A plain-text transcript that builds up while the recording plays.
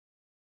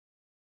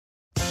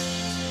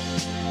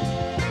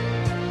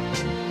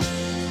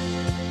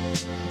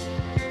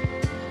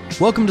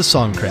Welcome to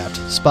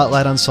Songcraft,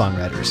 Spotlight on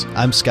Songwriters.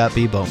 I'm Scott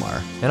B.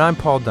 Bomar. And I'm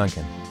Paul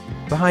Duncan.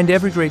 Behind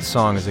every great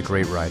song is a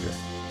great writer.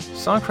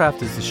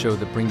 Songcraft is the show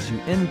that brings you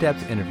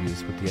in-depth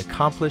interviews with the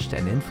accomplished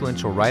and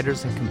influential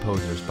writers and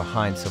composers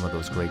behind some of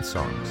those great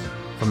songs,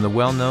 from the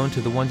well-known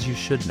to the ones you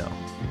should know.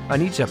 On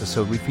each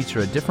episode, we feature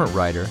a different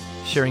writer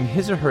sharing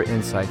his or her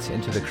insights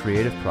into the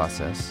creative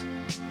process,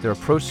 their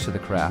approach to the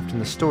craft,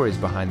 and the stories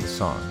behind the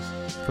songs,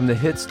 from the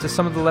hits to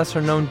some of the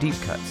lesser-known deep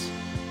cuts.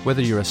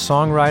 Whether you're a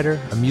songwriter,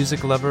 a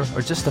music lover,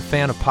 or just a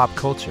fan of pop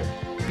culture,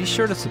 be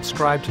sure to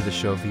subscribe to the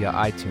show via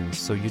iTunes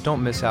so you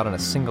don't miss out on a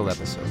single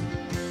episode.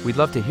 We'd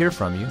love to hear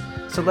from you,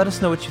 so let us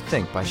know what you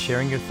think by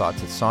sharing your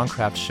thoughts at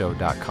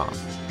songcraftshow.com.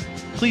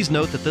 Please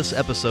note that this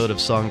episode of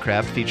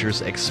Songcraft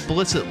features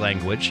explicit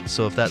language,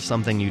 so if that's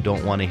something you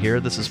don't want to hear,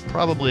 this is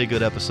probably a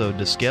good episode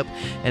to skip,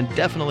 and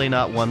definitely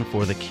not one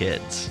for the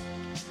kids.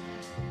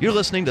 You're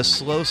listening to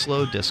Slow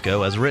Slow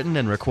Disco as written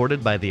and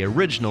recorded by the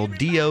original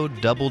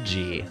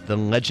D.O.G.G., the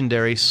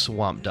legendary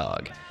Swamp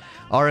Dogg.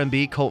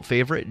 R&B cult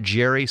favorite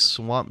Jerry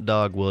Swamp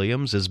Dogg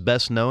Williams is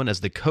best known as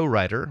the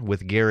co-writer,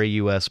 with Gary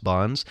U.S.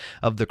 Bonds,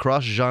 of the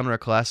cross-genre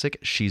classic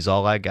She's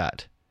All I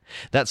Got.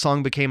 That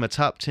song became a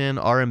top 10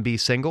 R&B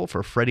single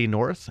for Freddie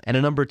North and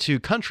a number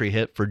 2 country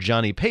hit for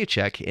Johnny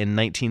Paycheck in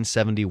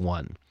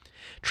 1971.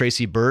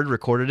 Tracy Byrd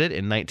recorded it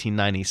in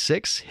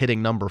 1996,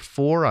 hitting number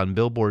 4 on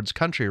Billboard's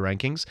country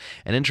rankings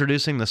and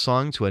introducing the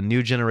song to a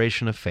new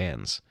generation of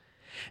fans.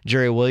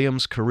 Jerry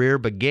Williams' career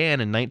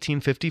began in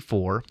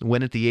 1954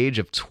 when, at the age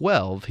of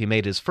 12, he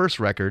made his first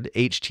record,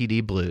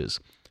 HTD Blues.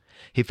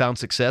 He found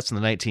success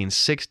in the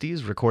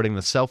 1960s, recording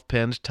the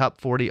self-penned top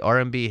 40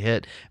 R&B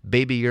hit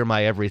Baby You're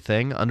My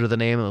Everything under the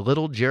name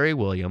Little Jerry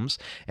Williams,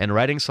 and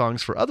writing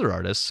songs for other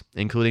artists,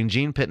 including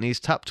Gene Pitney's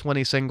top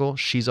 20 single,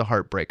 She's a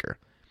Heartbreaker.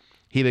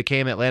 He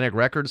became Atlantic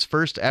Records'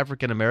 first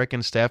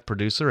African-American staff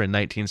producer in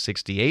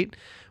 1968,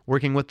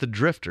 working with the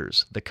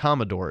Drifters, the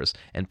Commodores,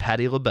 and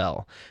Patti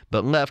LaBelle,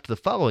 but left the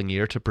following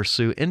year to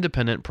pursue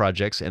independent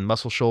projects in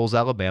Muscle Shoals,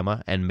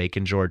 Alabama, and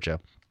Macon, Georgia.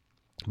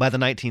 By the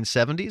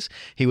 1970s,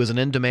 he was an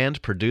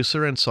in-demand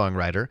producer and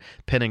songwriter,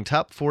 penning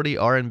top 40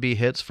 R&B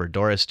hits for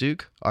Doris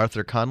Duke,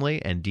 Arthur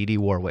Conley, and Dee Dee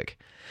Warwick.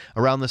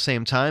 Around the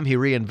same time, he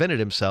reinvented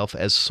himself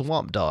as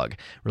Swamp Dogg,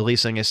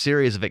 releasing a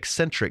series of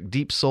eccentric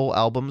deep soul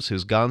albums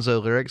whose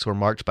gonzo lyrics were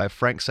marked by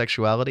frank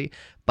sexuality,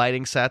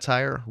 biting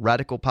satire,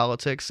 radical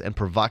politics, and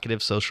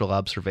provocative social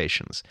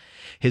observations.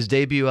 His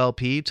debut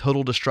LP,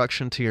 Total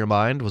Destruction to Your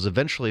Mind, was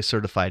eventually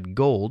certified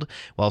gold,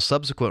 while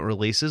subsequent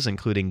releases,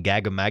 including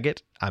Gag a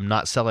Maggot, I'm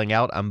Not Selling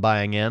Out, I'm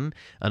Buying In,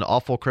 An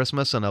Awful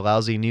Christmas and a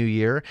Lousy New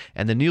Year,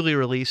 and the newly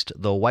released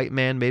The White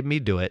Man Made Me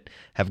Do It,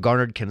 have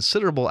garnered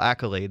considerable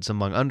accolades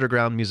among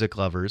underground music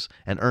lovers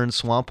and earned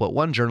Swamp what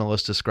one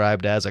journalist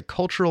described as a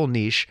cultural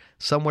niche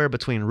somewhere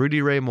between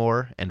Rudy Ray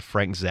Moore and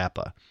Frank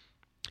Zappa.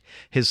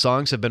 His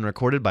songs have been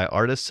recorded by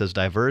artists as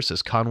diverse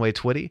as Conway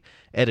Twitty,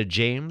 Etta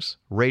James,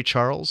 Ray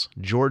Charles,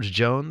 George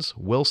Jones,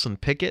 Wilson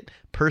Pickett,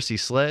 Percy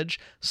Sledge,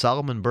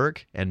 Solomon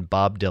Burke, and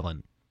Bob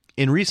Dylan.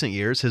 In recent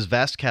years, his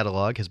vast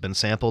catalog has been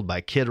sampled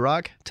by Kid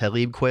Rock,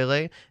 Talib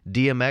Kweli,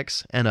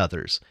 DMX, and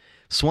others.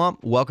 Swamp,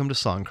 welcome to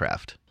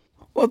Songcraft.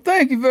 Well,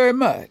 thank you very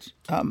much.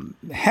 I'm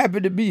happy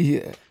to be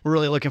here. We're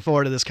really looking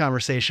forward to this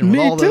conversation. Me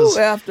with all too, those...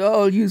 after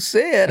all you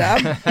said.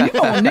 You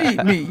don't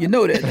need me. You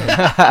know that.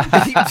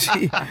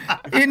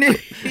 You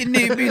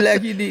need me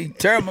like you need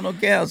terminal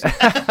cancer.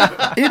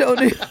 You don't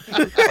need...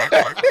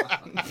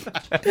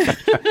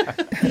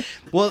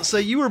 Well, so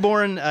you were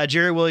born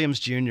Jerry Williams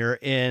Jr.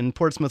 in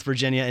Portsmouth,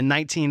 Virginia in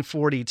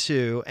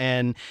 1942,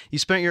 and you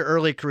spent your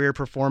early career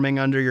performing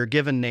under your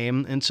given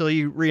name until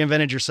you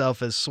reinvented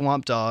yourself as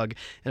Swamp Dogg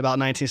in about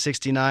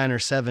 1969 or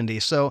 70.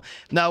 So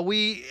now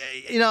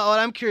what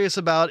I'm curious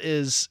about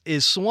is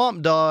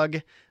Swamp Dogg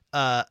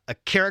a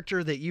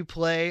character that you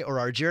play, or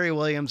are Jerry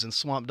Williams and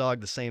Swamp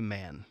Dogg the same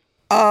man?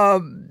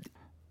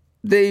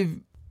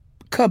 They've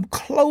come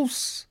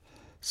closer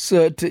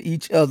to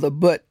each other,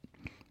 but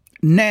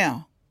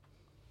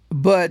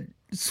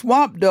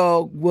Swamp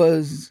Dogg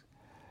was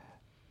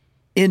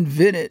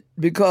invented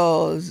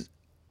because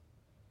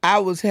I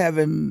was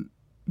having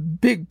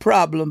big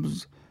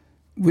problems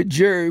with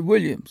Jerry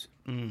Williams.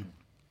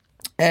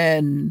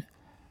 And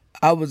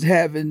I was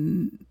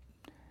having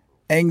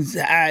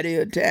anxiety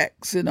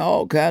attacks and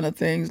all kind of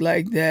things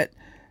like that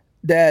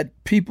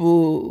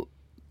people,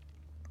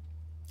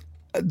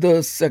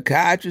 the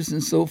psychiatrists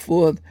and so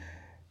forth,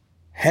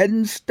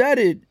 hadn't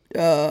studied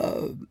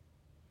that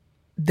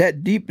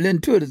deeply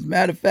into it. As a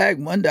matter of fact,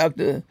 one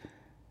doctor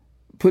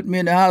put me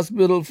in the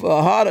hospital for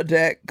a heart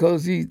attack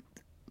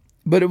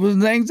but it was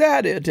an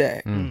anxiety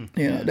attack,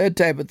 that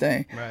type of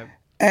thing. Right.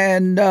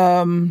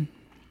 And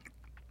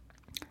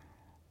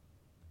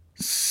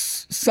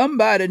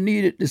somebody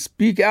needed to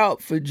speak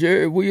out for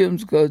Jerry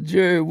Williams because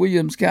Jerry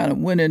Williams kind of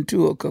went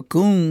into a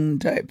cocoon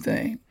type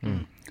thing.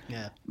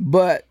 Yeah.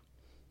 But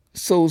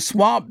so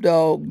Swamp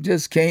Dogg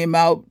just came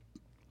out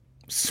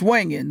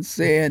swinging,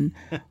 saying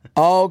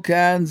all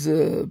kinds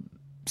of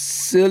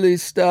silly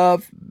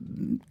stuff,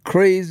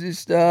 crazy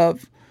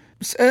stuff,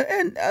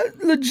 and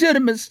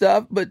legitimate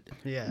stuff, but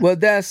Yeah. well,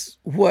 that's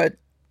what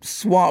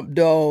Swamp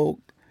Dogg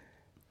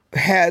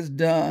has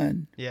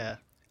done Yeah.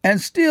 and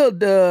still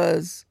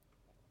does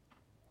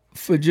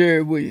for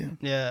Jerry Williams.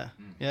 Yeah.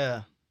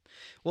 Yeah.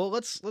 Well,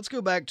 let's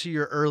go back to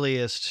your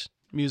earliest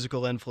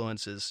musical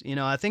influences. You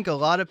know, I think a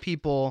lot of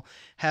people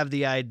have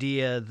the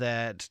idea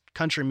that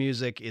country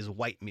music is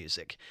white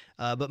music,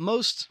 but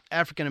most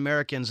African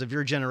Americans of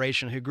your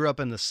generation who grew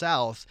up in the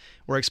South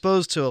were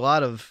exposed to a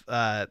lot of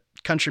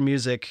country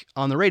music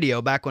on the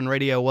radio back when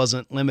radio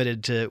wasn't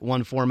limited to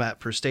one format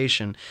per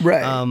station.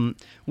 Right.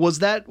 Was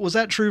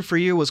that true for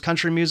you? Was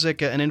country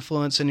music an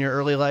influence in your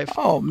early life?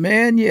 Oh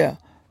man, yeah.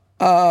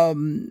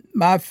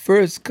 My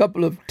first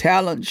couple of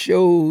talent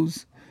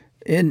shows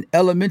in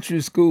elementary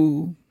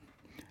school,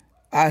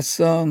 I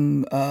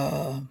sung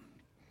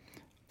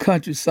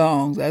country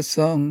songs. I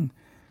sung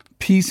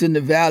Peace in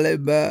the Valley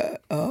by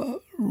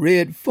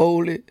Red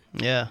Foley,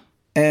 Yeah.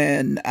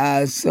 and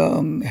I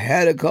sung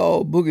Had a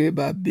Call Boogie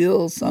by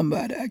Bill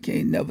somebody. I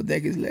can't never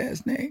think his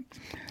last name.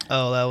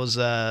 Oh, that was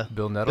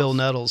Bill Nettles? Bill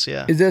Nettles,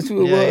 yeah. Is that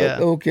who it Yeah, was? yeah.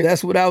 Okay,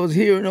 that's what I was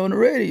hearing on the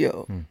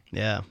radio.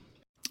 Yeah.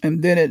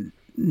 And then at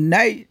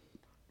night,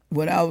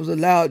 when I was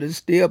allowed to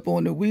stay up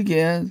on the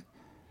weekends,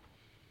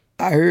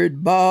 I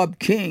heard Bob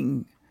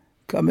King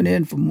coming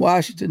in from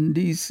Washington,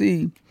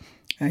 D.C.,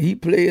 and he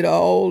played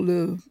all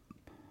the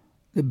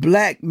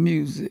black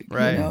music,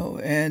 Right. you know.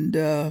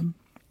 And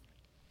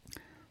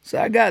so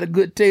I got a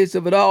good taste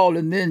of it all.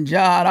 And then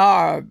John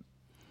R.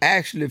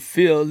 actually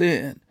filled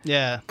in,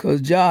 Yeah.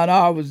 because John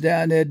R. was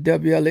down there at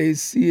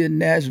WLAC in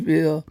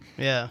Nashville,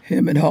 Yeah.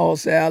 him and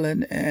Hoss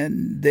Allen,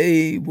 and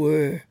they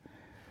were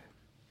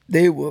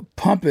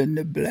pumping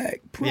the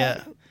black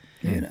product.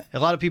 You know, A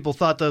lot of people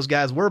thought those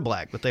guys were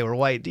black, but they were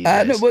white DJs.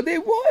 I know, but they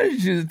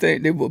wanted you to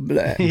think they were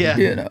black. Yeah.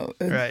 You know,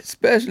 Right.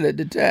 especially at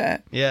the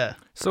time. Yeah.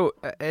 So,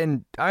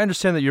 and I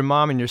understand that your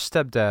mom and your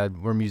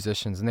stepdad were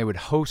musicians, and they would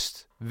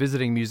host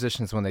visiting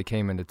musicians when they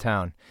came into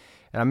town.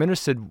 And I'm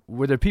interested,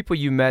 were there people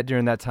you met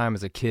during that time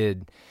as a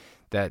kid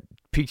that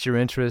piqued your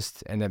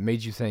interest and that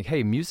made you think,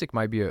 hey, music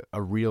might be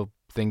a real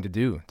thing to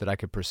do that I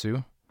could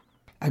pursue?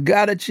 I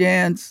got a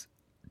chance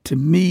to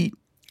meet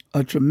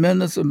a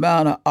tremendous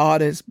amount of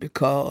artists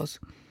because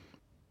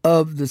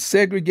of the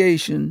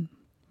segregation.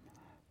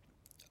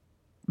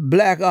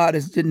 Black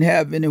artists didn't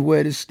have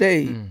anywhere to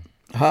stay,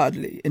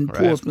 hardly, in Right.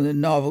 Portsmouth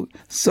and Norfolk.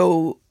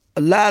 So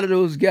a lot of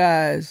those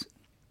guys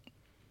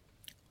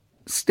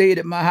stayed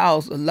at my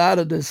house, a lot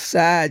of the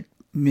side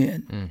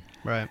men.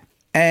 Right.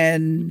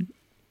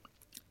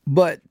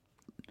 But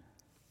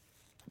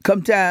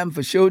come time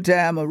for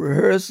showtime or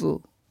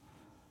rehearsal,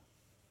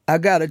 I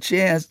got a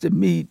chance to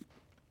meet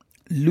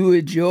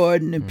Louis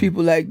Jordan and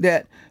people like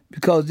that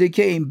because they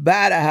came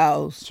by the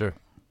house Sure.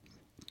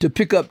 to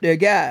pick up their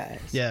guys.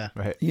 Yeah.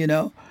 Right. You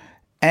know?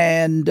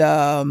 And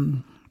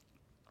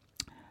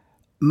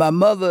my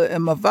mother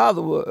and my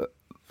father were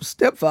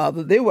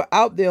stepfather, they were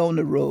out there on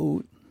the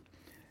road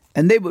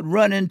and they would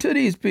run into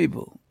these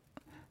people.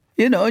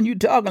 You know, and you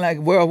talking like,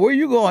 well, where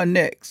you going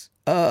next?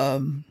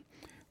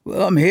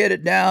 Well, I'm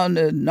headed down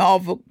to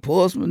Norfolk,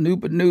 Portsmouth,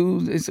 Newport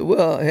News. They said,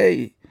 well,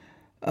 hey,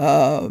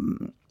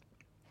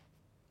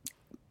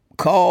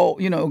 call,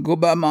 you know, go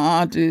by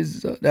my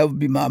aunties. That would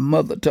be my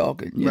mother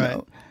talking, you Right.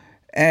 know.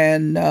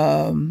 And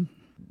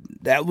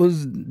that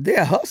was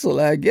their hustle,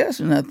 I guess,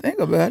 when I think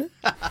about it.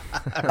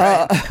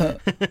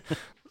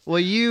 Well,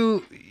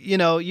 you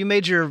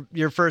made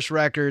your first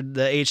record,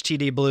 the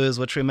HTD Blues,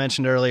 which we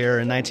mentioned earlier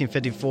in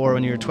 1954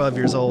 when you were 12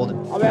 years old.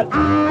 Oh, well,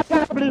 I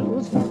got the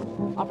blues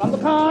from the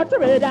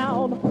country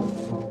down.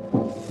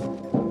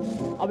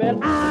 Oh, well,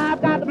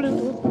 I've got the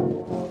blues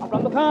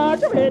from the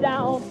country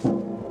down.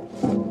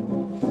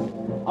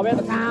 Oh, well,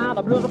 the kind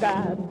of blues I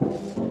got,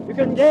 you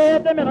can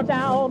get them in a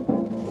town.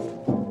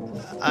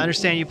 I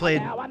understand you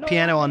played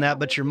piano on that,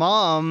 but your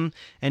mom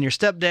and your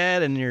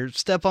stepdad and your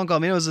stepuncle, I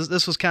mean,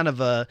 this was kind of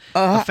a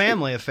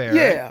family affair,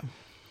 Yeah. right?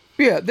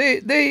 Yeah, they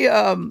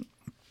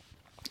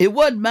it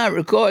wasn't my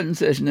recording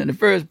session in the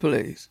first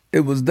place.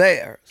 It was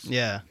theirs.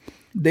 Yeah.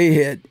 They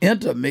had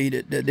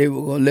intimated that they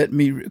were going to let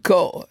me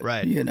record.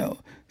 Right. You know,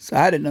 so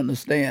I didn't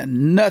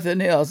understand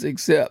nothing else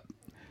except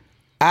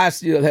I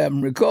still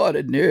haven't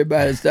recorded, and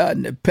everybody's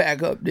starting to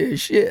pack up their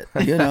shit.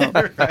 You know,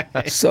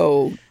 Right.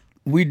 so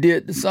we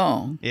did the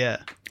song, Yeah.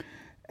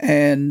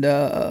 and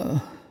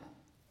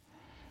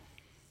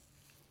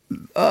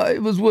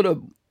it was with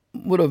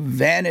a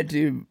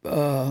vanity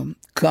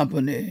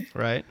company,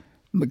 Right.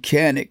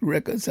 Mechanic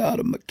Records, out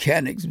of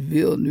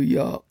Mechanicsville, New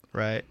York.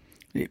 Right.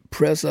 They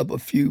press up a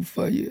few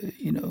for you,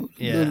 you know,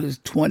 Yeah. little as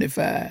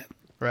 25,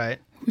 Right.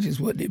 which is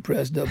what they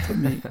pressed up for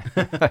me.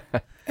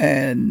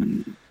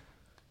 And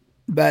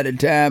by the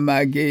time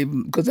I gave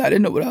them, because I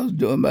didn't know what I was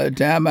doing, by the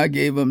time I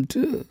gave them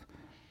to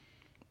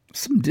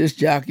some disc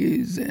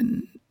jockeys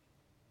and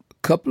a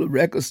couple of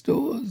record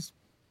stores,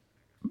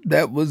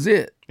 that was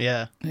it.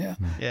 Yeah. Yeah.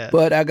 Yeah.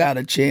 But I got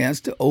a chance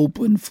to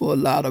open for a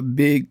lot of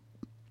big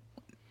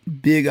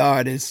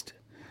artists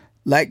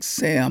like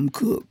Sam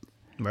Cooke,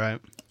 Right.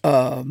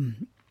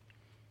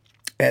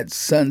 at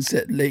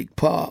Sunset Lake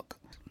Park.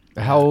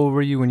 How old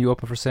were you when you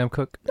opened for Sam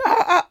Cooke?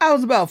 I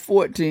was about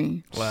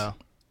 14. Wow.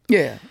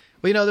 Yeah.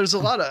 Well, there's a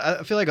lot of,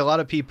 I feel like a lot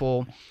of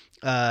people,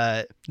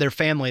 their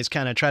families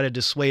kind of try to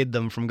dissuade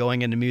them from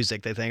going into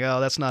music. They think, oh,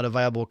 that's not a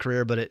viable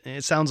career. But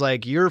it sounds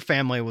like your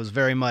family was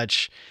very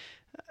much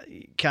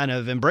kind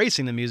of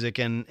embracing the music.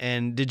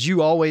 And did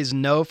you always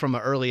know from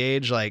an early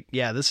age, like,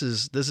 yeah, this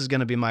is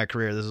going to be my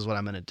career. This is what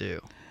I'm going to do?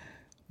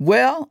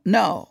 Well,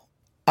 no.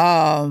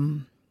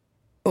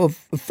 Well,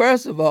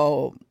 first of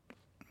all,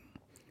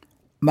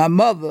 my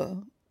mother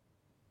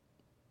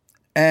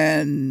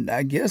and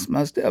I guess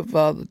my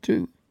stepfather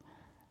too,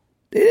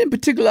 they didn't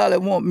particularly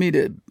want me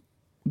to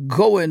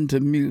go into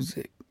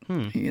music.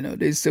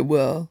 They said,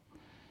 well,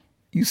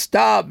 you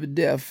starve to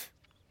death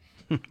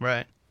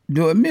right,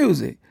 doing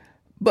music.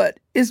 But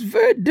it's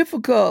very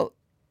difficult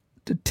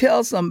to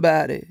tell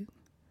somebody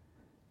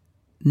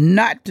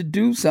not to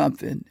do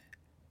something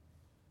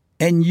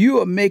and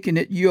you are making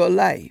it your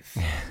life.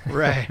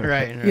 Right.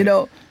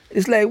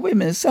 It's like, wait a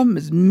minute, something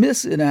is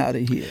missing out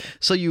of here.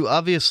 So you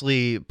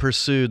obviously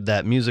pursued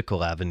that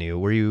musical avenue.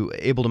 Were you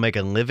able to make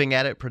a living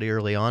at it pretty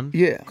early on?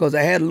 Yeah, because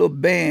I had a little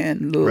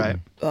band, Right.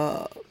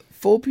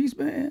 4-piece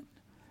band,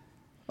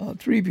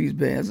 3-piece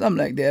band,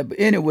 something like that. But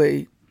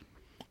anyway,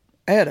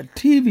 I had a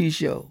TV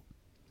show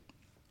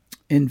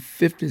in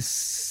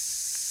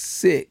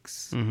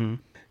 56. Mm-hmm.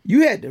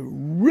 You had to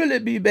really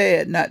be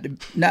bad not to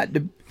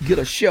get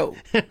a show.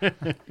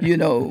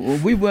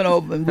 When we went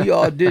over and we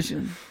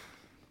auditioned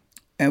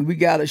and we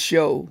got a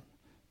show.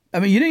 I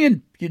mean,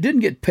 you didn't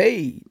get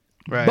paid,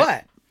 right,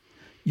 but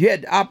you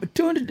had the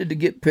opportunity to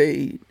get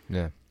paid.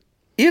 Yeah.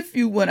 If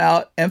you went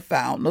out and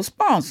found a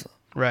sponsor.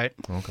 Right.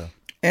 Okay.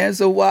 And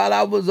so while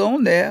I was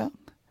on there,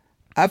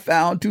 I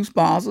found 2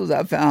 sponsors.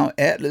 I found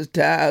Atlas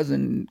Tires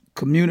and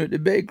Community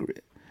Bakery.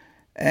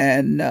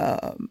 And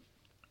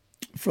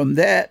from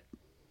that,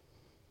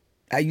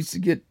 I used to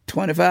get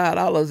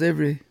 $25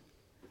 every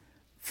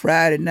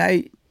Friday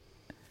night.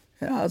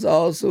 And I was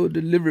also a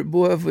delivery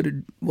boy for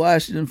the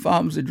Washington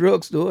Pharmacy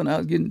Drugstore, and I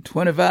was getting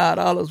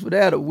 $25 for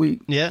that a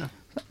week. Yeah.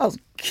 I was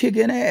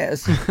kicking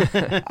ass.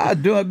 I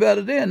was doing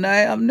better then than I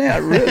am now,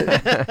 really.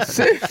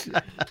 Seriously.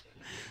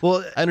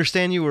 Well, I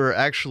understand you were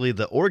actually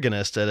the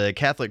organist at a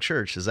Catholic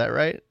church. Is that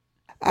right?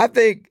 I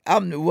think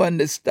I'm the one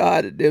that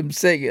started them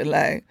singing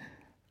like,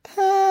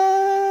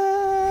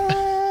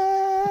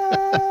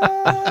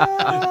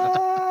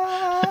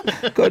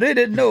 because they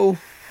didn't know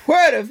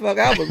where the fuck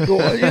I was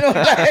going,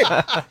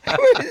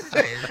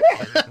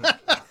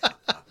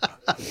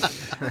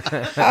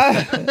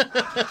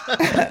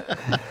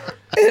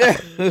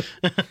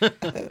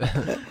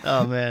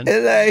 Oh man!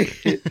 It's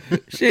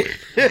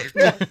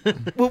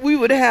like, but we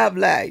would have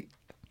like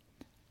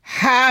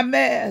high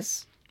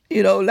mass,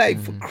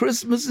 for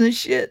Christmas and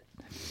shit.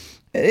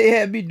 And they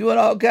had me doing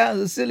all kinds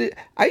of silly.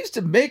 I used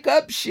to make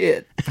up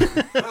shit,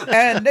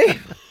 and they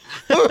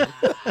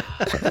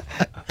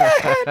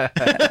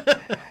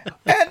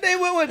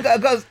went with,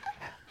 because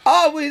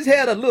I always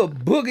had a little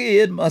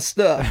boogie in my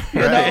stuff,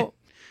 you know.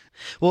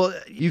 Well,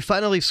 you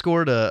finally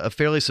scored a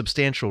fairly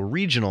substantial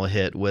regional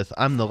hit with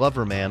I'm the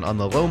Lover Man on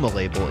the Loma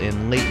label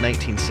in late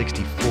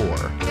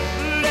 1964.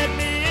 Let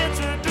me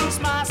introduce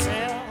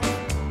myself.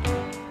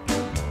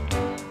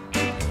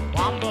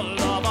 I'm the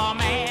Lover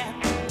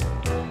Man.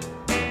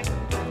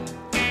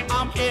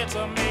 I'm here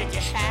to make you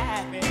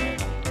happy.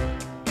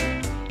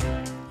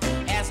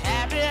 As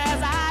happy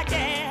as I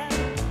can.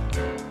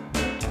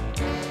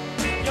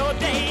 Your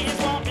days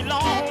won't be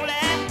lonely.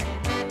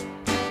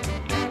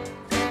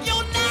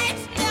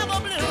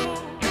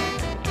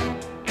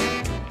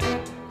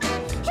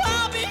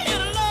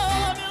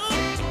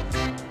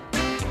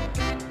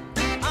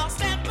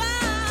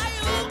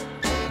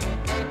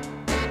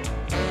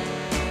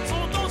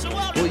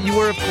 You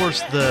were, of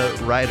course, the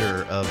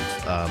writer of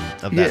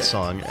that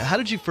song. How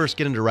did you first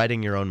get into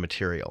writing your own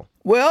material?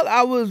 Well,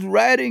 I was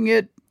writing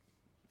it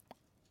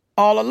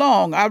all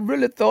along. I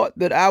really thought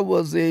that I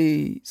was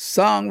a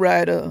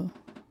songwriter,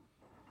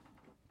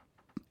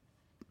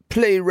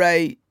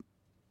 playwright,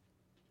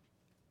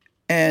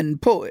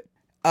 and poet.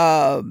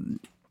 I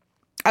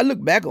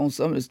look back on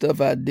some of the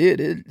stuff I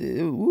did.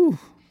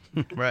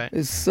 Right.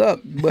 It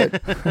sucked,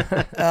 but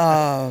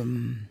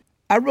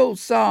I wrote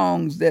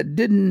songs that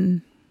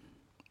didn't.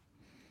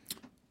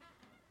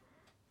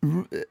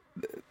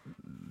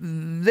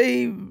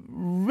 They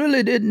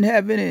really didn't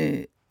have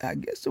any, I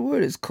guess the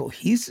word is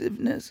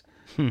cohesiveness.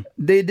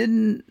 They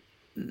didn't,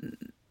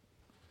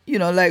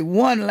 like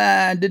one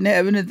line didn't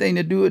have anything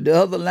to do with the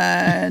other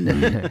line.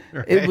 And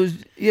right. It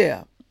was,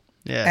 yeah.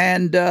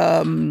 And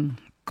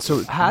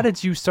so how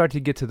did you start to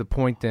get to the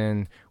point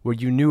then where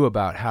you knew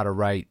about how to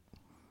write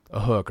a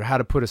hook or how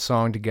to put a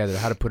song together,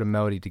 how to put a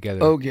melody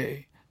together?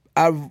 Okay.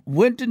 I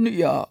went to New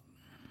York.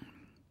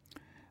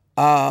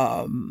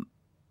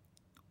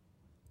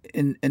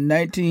 In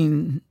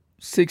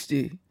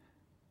 1960,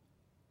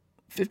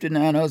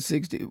 59 or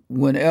 60,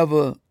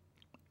 whenever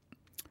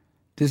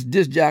this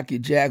disc jockey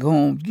Jack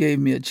Holmes gave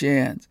me a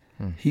chance,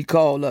 he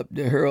called up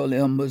to Harold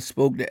Elmer,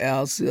 spoke to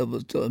Al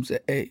Silvers, told him,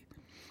 said, hey,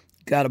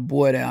 got a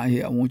boy down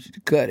here. I want you to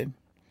cut him.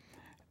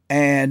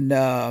 And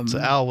So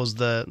Al was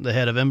the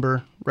head of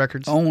Ember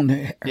Records. owned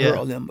Yeah.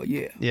 Harold Limber,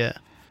 yeah. Yeah.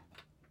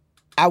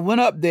 I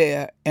went up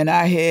there and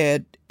I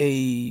had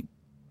a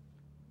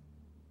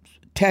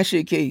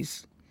attaché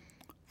case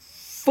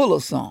full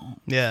of songs.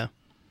 Yeah.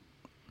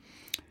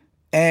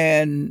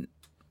 And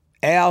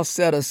Al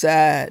set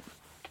aside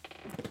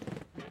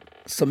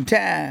some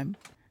time.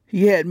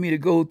 He had me to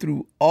go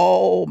through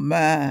all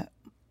my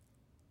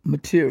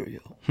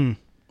material. He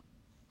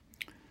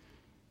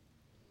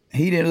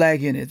didn't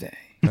like anything.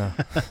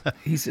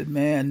 He said,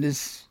 man,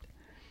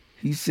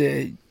 he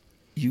said,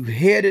 you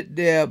headed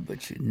there,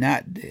 but you're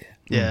not there.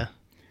 Yeah.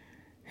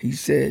 He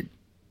said,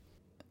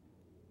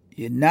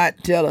 you're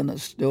not telling a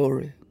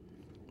story.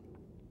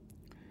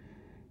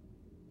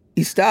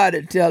 He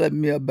started telling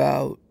me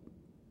about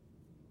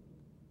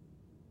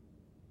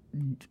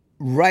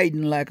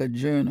writing like a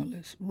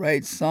journalist,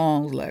 write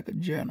songs like a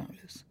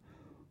journalist.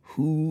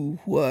 Who,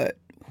 what,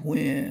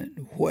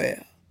 when,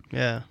 where.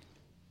 Yeah.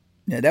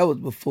 Now, that was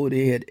before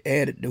they had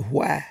added the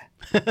why.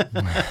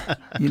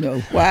 You know,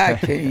 why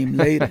came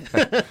later.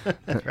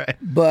 Right.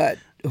 But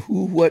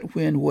who, what,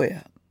 when,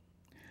 where.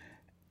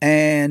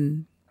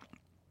 And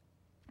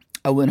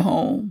I went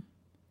home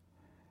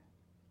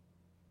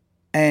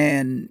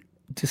and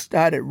just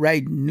started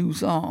writing new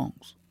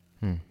songs.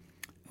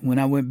 When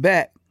I went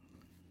back,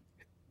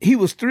 he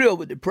was thrilled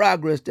with the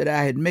progress that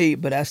I had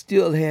made, but I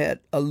still had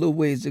a little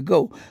ways to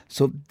go.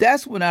 So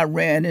that's when I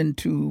ran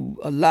into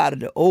a lot of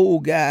the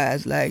old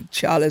guys like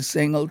Charlie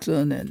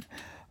Singleton and,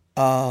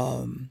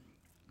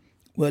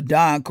 well,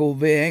 Don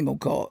Covey, I ain't gonna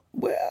call it.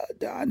 Well,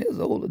 Don is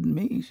older than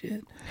me,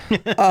 shit.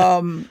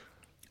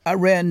 I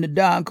ran into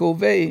Don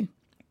Covey,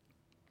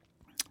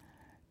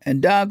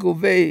 and Don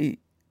Covey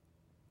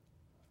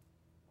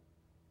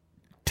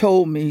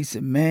told me, he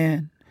said,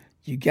 man,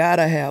 you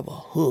gotta have a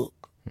hook.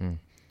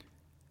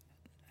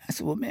 I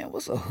said, well, man,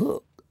 what's a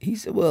hook? He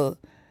said, well,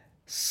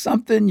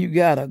 something you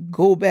gotta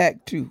go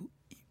back to.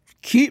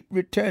 Keep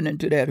returning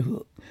to that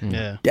hook.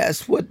 Yeah.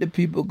 That's what the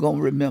people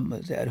gonna remember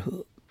is that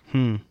hook.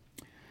 Worked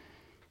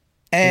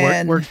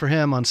And for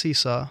him on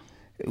Seesaw.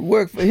 it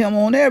worked for him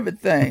on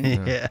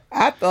everything. Yeah.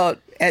 I thought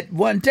at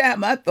one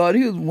time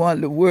he was one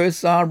of the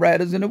worst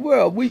songwriters in the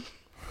world. We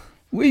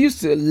used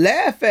to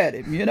laugh at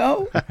him, you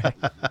know?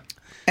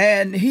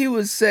 And he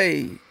would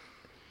say,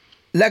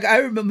 like I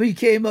remember he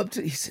came up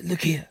to, he said,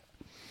 look here.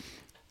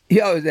 He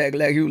always acted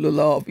like he was a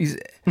little off. He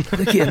said,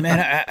 look here,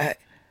 man,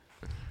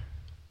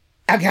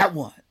 I got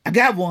one. I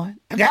got one.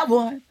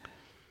 I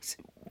said,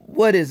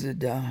 what is it,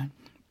 Don?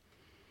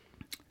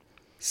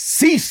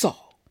 Seesaw.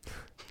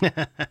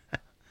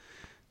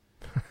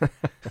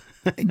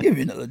 Give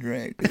me another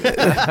drink.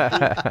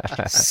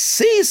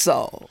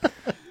 Seesaw.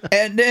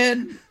 And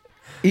then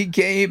he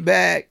came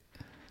back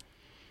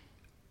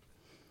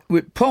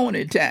with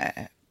Pony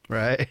Time.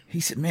 Right. He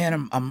said,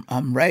 man,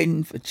 I'm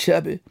writing for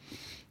Chubby,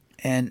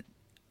 and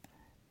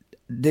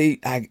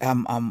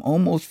I'm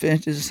almost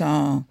finished this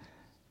song,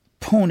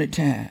 Pony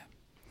Time.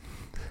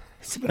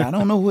 He said, but I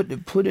don't know what to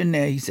put in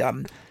there. He said,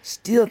 I'm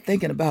still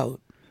thinking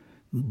about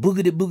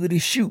Boogity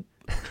Boogity Shoot.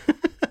 I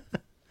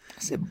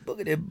said,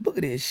 Boogity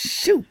Boogity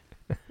Shoot.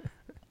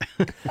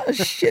 How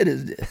shit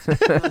is this?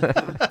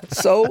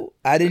 So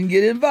I didn't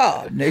get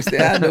involved. Next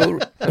thing I know,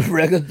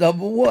 record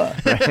number one.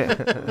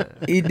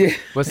 He did.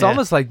 But it's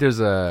almost like there's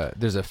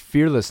a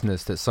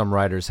fearlessness that some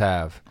writers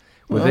have,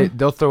 where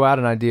they'll throw out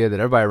an idea that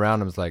everybody around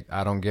them is like,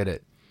 I don't get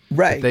it.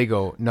 Right. But they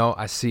go, no,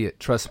 I see it.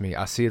 Trust me,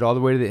 I see it all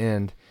the way to the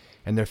end,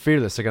 and they're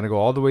fearless. They're gonna go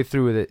all the way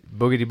through with it,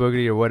 boogity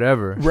boogity or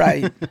whatever.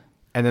 Right.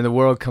 And then the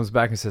world comes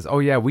back and says, oh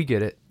yeah, we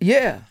get it.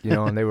 Yeah. You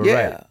know, and they were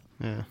Yeah. right.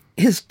 Yeah.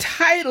 His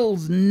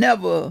titles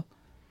never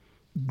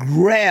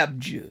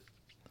grabbed you.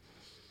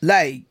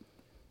 Like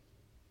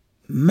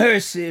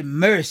Mercy,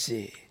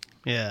 Mercy.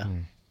 Yeah.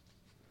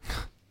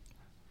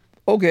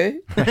 Okay.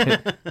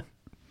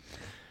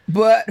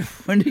 But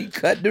when he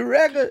cut the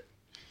record,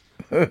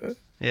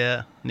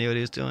 Yeah. Knew what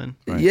he was doing.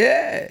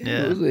 yeah,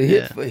 Yeah, it was a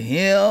hit yeah. for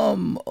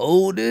him,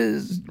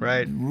 Otis,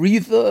 Right.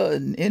 Retha,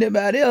 and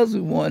anybody else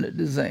who wanted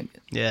to sing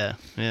it. Yeah.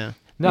 Yeah.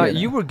 Now, Yeah.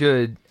 you were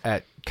good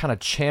at kind of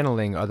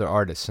channeling other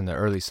artists in the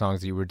early songs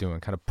that you were doing,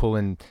 kind of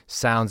pulling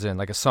sounds in,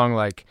 like a song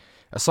like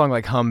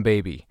Hum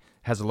Baby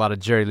has a lot of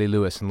Jerry Lee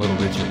Lewis and Little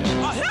Richard in it.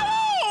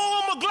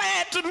 Hello, I'm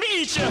glad to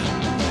meet you.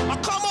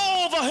 Come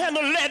over and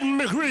let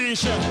me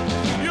greet you.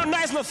 You're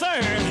nice and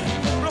third,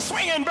 a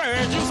swinging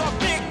bird. You're a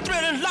big,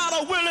 thrilling, lot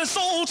of willing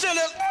soul chilling.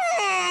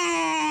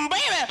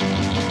 Baby,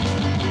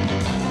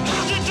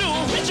 how'd you do?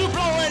 What you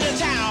blowing the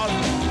town?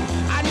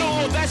 I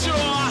know that you're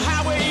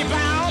highway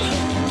bound.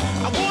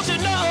 I want you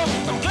to know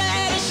I'm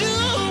glad it's you I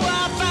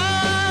found.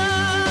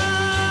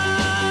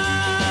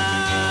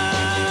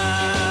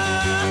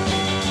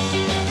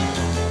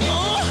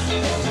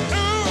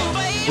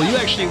 Baby. Well, you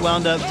actually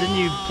wound up, didn't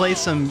you play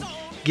some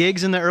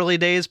gigs in the early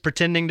days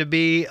pretending to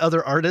be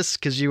other artists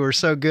because you were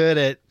so good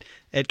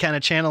at kind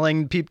of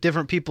channeling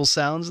different people's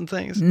sounds and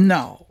things?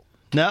 No,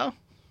 No?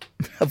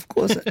 of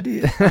course I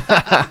did.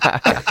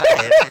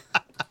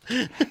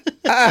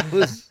 I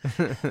was.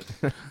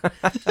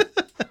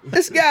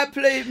 This guy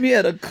played me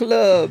at a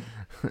club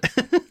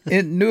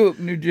in Newark,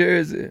 New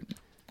Jersey.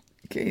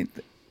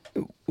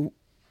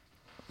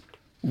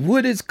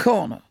 Woody's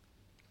Corner.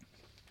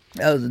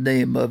 That was the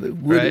name of it.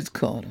 Woody's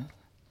Corner.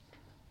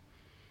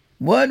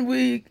 One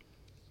week,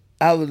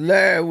 I was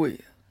Larry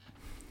Williams.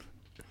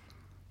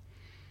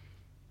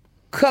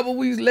 Couple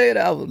weeks later,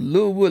 I was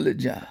Lil Willie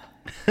John.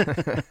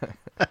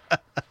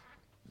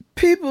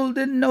 People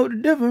didn't know the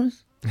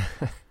difference.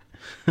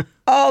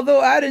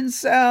 Although I didn't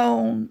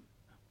sound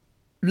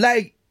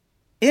like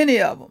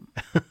any of them.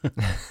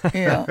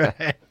 You know?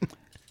 Right.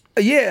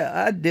 Yeah,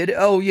 I did it.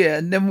 Oh, yeah.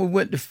 And then we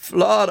went to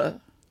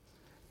Florida.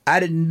 I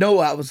didn't know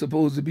I was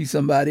supposed to be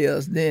somebody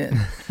else then.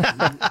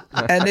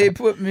 And they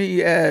put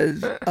me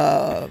as,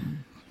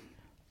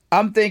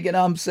 I'm thinking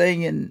I'm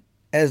singing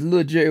as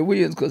Little Jerry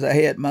Williams because I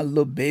had my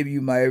Little Baby,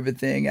 You My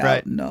Everything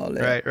out and all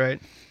that.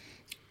 Right.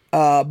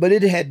 But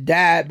it had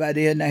died by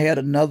then. I had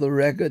another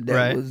record that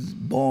Right. was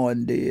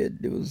Born Dead.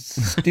 It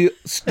was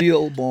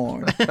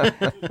Stillborn.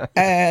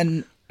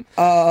 And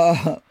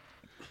come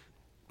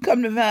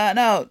to find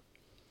out,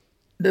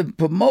 the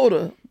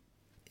promoter,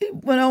 he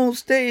went on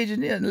stage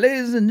and then,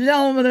 ladies and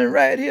gentlemen, and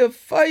right here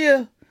for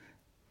you,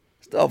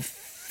 the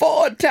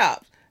Four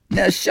Tops.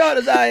 Now, short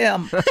as I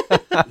am,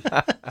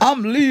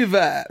 I'm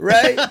Levi,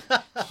 right?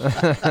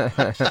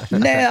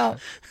 Now,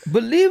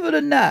 believe it or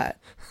not,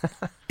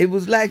 it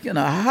was like in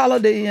a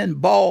Holiday Inn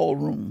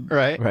ballroom.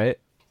 Right. Right.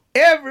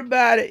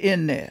 Everybody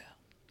in there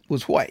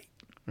was white.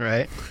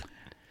 Right.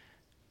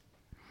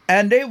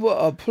 And they were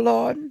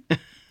applauding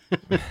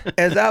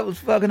as I was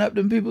fucking up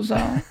them people's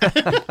songs. There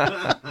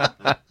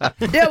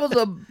was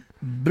a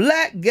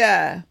black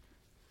guy,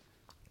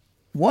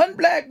 one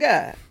black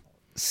guy,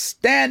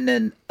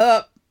 standing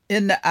up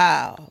in the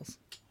aisles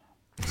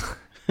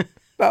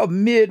about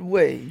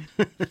midway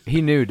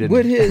He knew, didn't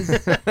with he? his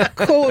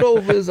coat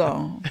over his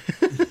arm.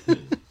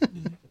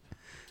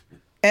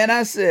 And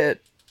I said,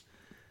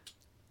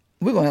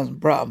 we're going to have some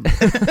problems.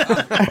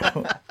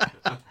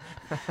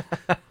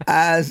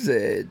 I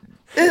said,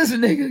 this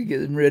nigga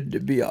getting ready to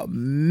be a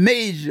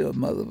major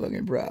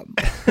motherfucking problem.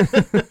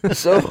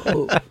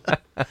 So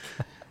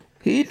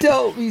he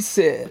told me,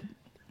 said,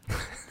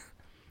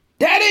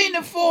 that ain't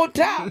the Four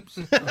Tops.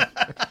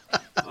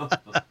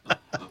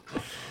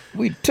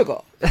 We took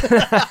off.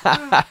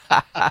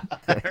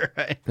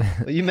 Right.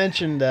 Well, you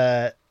mentioned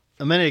a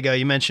minute ago.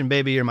 You mentioned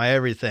 "Baby, You're My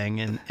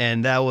Everything,"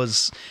 and that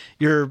was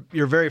your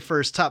very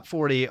first top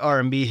 40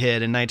 R&B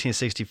hit in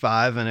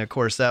 1965, and of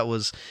course that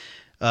was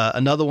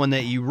another one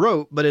that you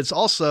wrote. But it's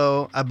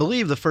also, I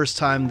believe, the first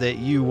time that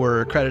you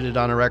were credited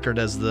on a record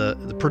as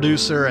the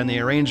producer and the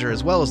arranger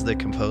as well as the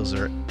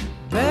composer.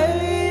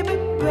 Baby,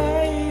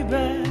 baby,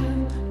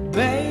 baby,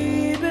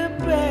 baby,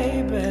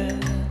 baby,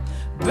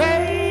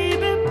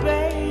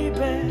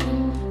 baby,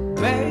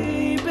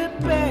 baby,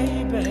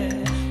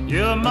 baby,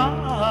 you're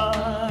mine.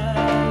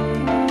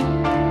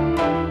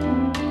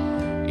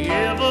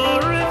 Everything.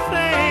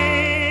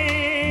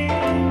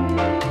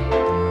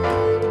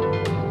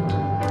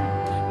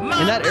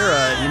 In that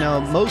era, you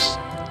know, most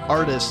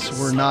artists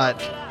were not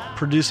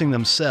producing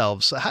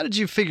themselves. So how did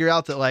you figure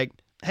out that, like,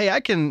 hey,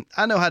 I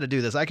know how to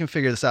do this. I can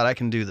figure this out. I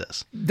can do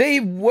this. They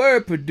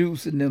were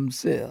producing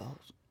themselves.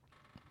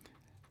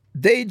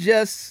 They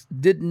just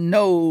didn't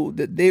know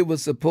that they were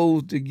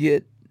supposed to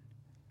get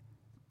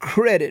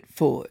credit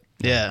for it.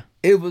 Yeah.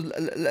 It was,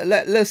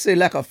 let's say,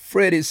 like a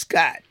Freddie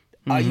Scott.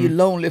 Are you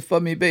lonely for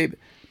me, baby?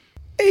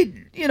 They,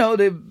 you know,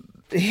 the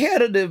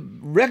head of the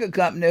record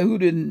company who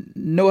didn't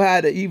know how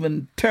to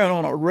even turn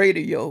on a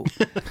radio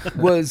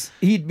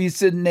he'd be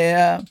sitting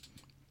there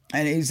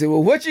and he'd say,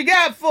 well, what you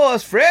got for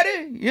us,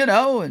 Freddie? You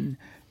know, and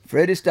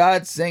Freddie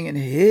started singing,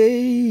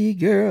 hey,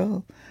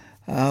 girl,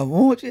 I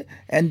want you.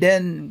 And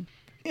then,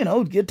 you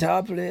know,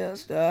 guitar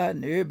players start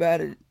and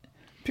everybody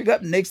pick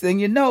up. The next thing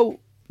you know,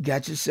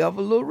 got yourself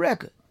a little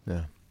record.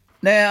 Yeah.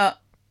 Now,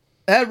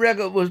 that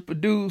record was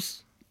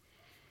produced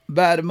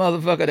by the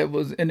motherfucker that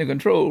was in the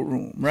control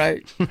room,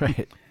 right?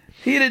 Right.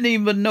 He didn't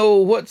even know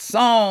what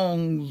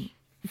songs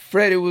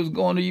Freddie was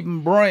going to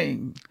even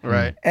bring.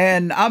 Right.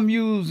 And I'm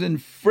using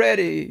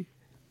Freddie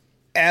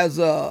as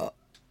a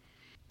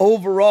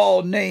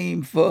overall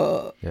name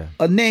for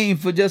a name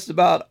for just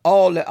about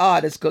all the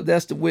artists, because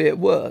that's the way it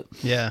was.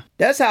 Yeah.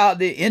 That's how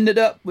they ended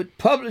up with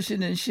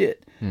publishing and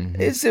shit.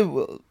 They said,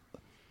 well,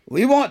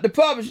 we want the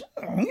publish.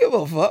 I don't give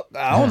a fuck.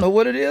 I don't know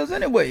what it is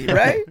anyway,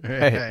 right?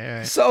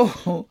 Right.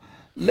 So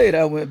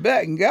later I went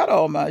back and got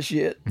all my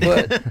shit.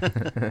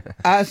 But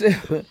I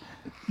said,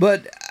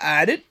 but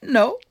I didn't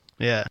know.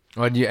 Yeah.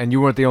 Well, and you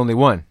weren't the only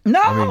one.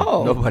 No, I mean,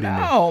 nobody knew.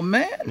 no,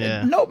 man.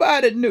 Yeah.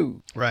 Nobody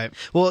knew. Right.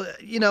 Well,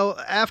 you know,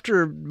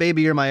 after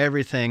Baby You're My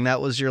Everything, that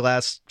was your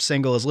last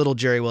single as Little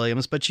Jerry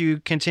Williams, but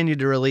you continued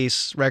to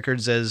release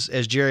records as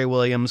Jerry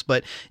Williams,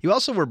 but you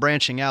also were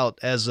branching out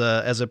as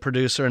a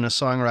producer and a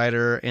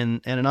songwriter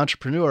and an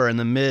entrepreneur in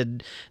the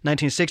mid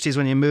 1960s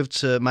when you moved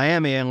to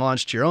Miami and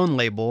launched your own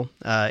label,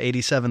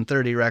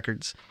 8730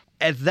 Records.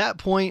 At that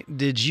point,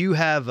 did you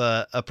have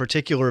a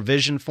particular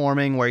vision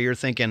forming where you're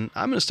thinking,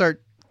 I'm going to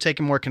start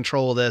taking more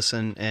control of this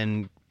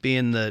and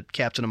being the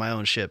captain of my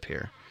own ship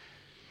here?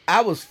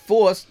 I was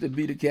forced to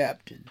be the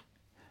captain.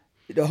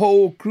 The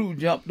whole crew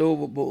jumped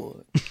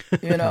overboard,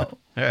 you know.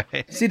 All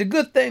right. See, the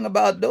good thing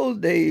about those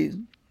days,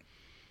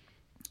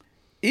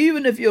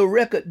 even if your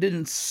record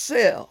didn't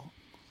sell,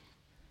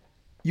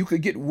 you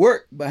could get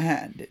work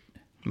behind it.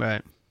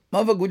 Right.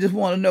 Motherfucker would just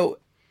want to know,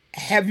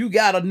 have you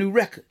got a new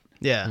record?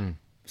 Yeah.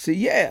 See,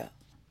 yeah.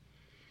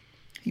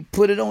 He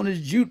put it on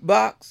his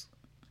jukebox.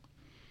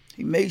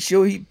 He made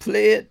sure he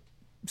played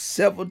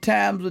several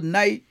times a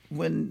night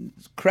when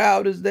the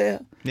crowd is there.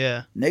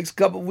 Yeah. Next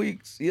couple of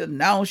weeks, he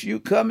announce you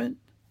coming.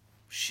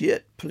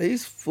 Shit,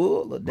 place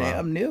full or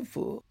damn near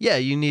full. Yeah,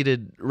 you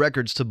needed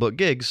records to book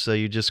gigs, so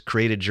you just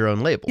created your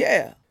own label.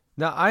 Yeah.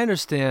 Now, I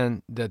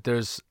understand that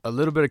there's a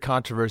little bit of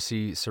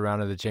controversy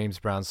surrounding the James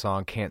Brown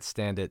song Can't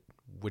Stand It,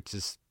 which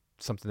is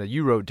something that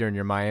you wrote during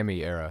your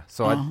Miami era.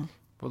 So I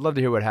would love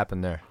to hear what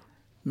happened there.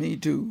 Me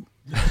too.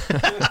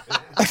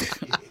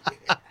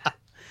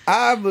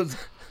 I was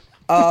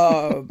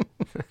I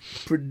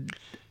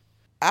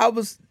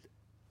was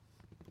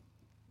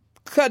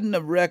cutting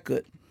a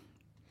record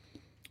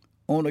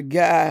on a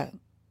guy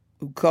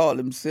who called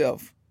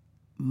himself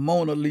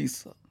Mona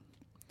Lisa.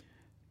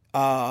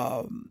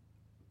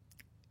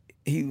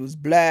 He was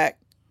black,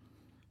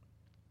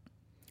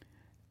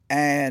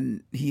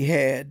 and he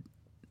had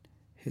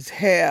his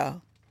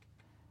hair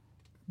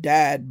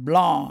dyed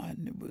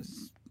blonde. It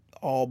was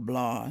all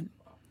blonde.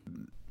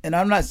 And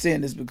I'm not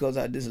saying this because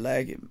I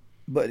dislike him,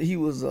 but he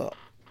was a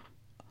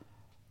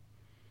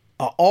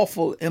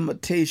awful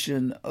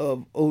imitation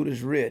of Otis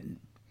Redding.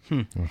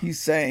 He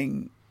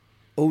sang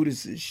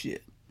Otis's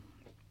shit.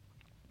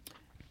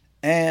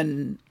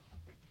 And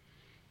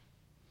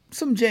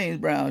some James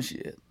Brown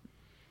shit.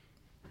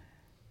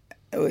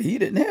 Well, he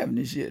didn't have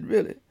any shit,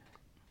 really.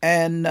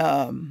 And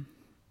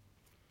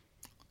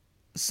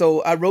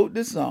so I wrote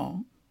this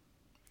song,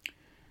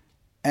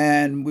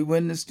 and we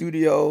went in the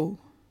studio,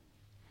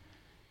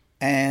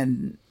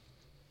 and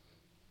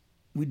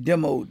we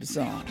demoed the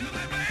song.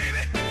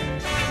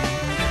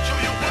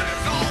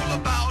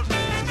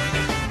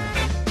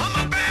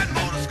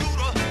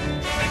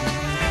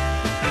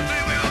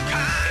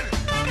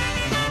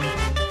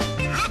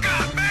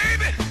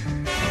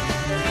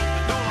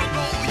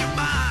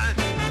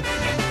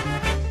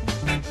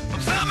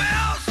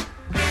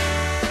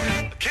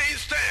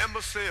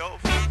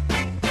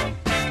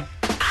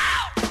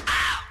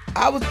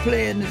 I was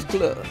playing this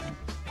club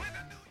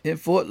in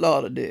Fort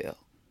Lauderdale.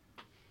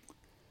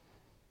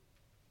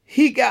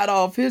 He got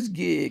off his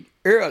gig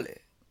early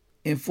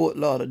in Fort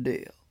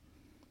Lauderdale.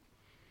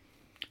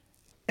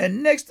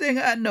 And next thing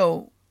I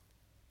know,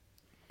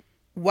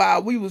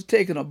 while we was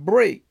taking a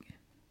break,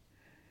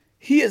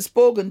 he had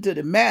spoken to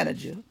the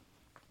manager,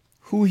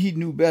 who he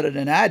knew better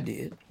than I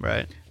did.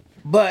 Right.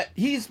 But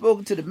he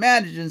spoke to the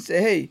manager and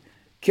said, hey,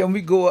 can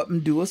we go up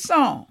and do a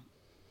song?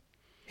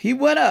 He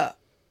went up,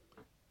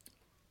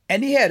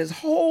 and he had his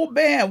whole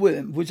band with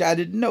him, which I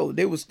didn't know.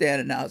 They were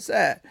standing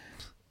outside.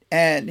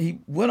 And he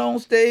went on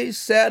stage,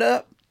 sat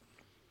up,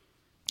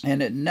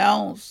 and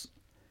announced,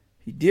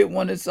 he did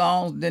one of the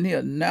songs, then he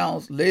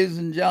announced, ladies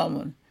and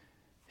gentlemen,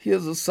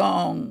 here's a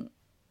song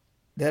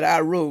that I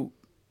wrote.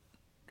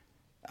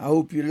 I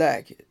hope you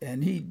like it.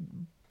 And he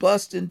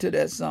bust into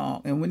that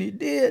song. And when he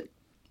did,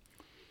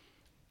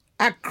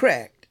 I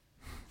cracked.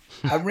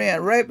 I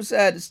ran right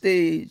beside the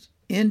stage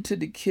into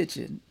the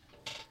kitchen,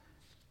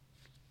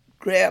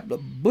 grabbed a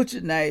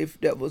butcher knife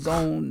that was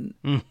on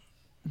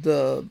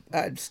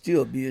I'd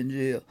still be in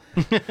jail,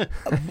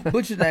 a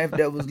butcher knife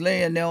that was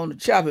laying there on the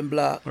chopping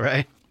block,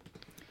 Right.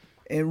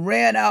 and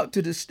ran out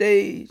to the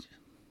stage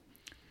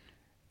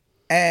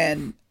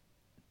and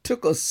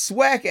took a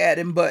swack at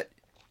him, but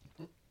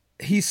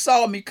he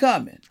saw me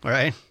coming,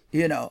 Right.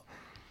 you know,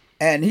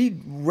 and he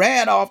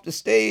ran off the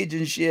stage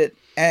and shit,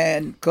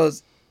 and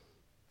because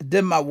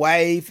then my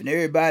wife and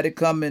everybody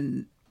come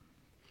and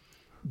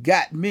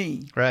got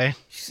me. Right.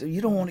 She said,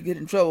 you don't want to get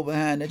in trouble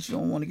behind that. You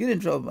don't want to get in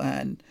trouble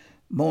behind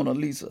Mona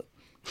Lisa.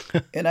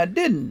 And I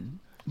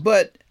didn't.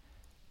 But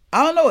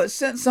I don't know, it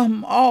sent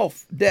something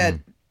off that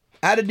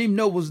I didn't even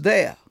know was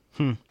there,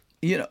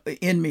 you know,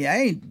 in me. I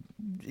ain't,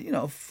 you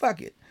know,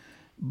 fuck it.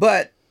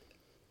 But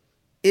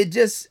it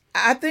just,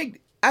 I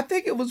think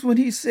it was when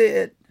he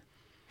said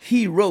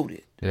he wrote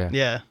it. Yeah.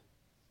 Yeah.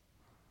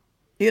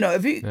 You know,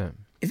 if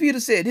he'd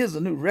have said, here's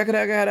a new record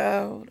I got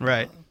out.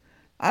 Right.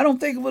 I don't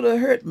think it would have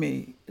hurt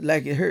me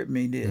like it hurt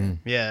me then.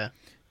 Yeah.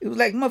 It was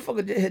like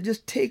motherfucker had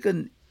just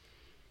taken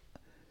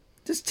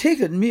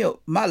me,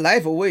 my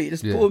life away,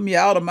 just pulled me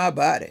out of my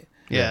body.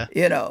 Yeah.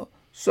 You know.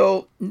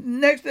 So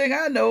next thing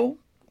I know,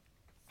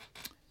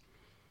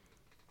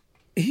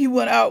 he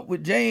went out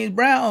with James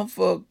Brown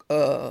for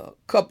a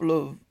couple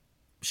of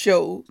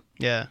shows.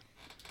 Yeah.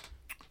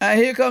 And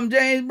here comes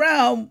James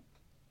Brown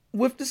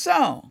with the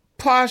song,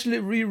 partially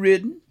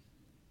rewritten,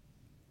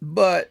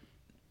 but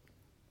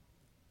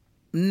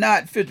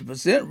not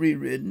 50%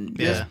 rewritten,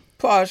 just Yeah.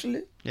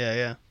 partially. Yeah.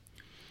 Yeah.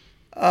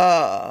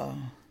 I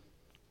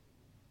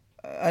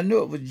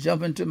knew it was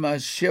jumping to my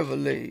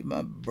Chevrolet,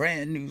 my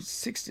brand new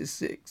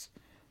 66,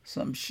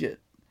 some shit.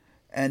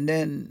 And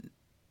then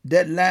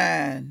that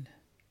line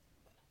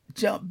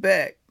jumped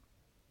back.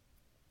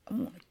 I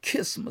want to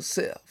kiss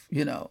myself,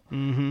 you know.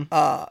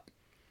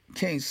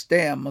 Can't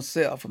stand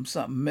myself from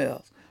something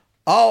else.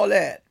 All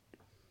that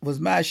was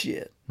my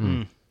shit.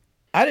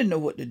 I didn't know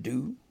what to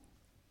do.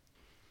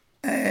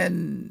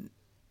 And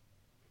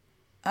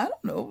I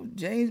don't know,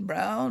 James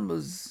Brown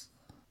was,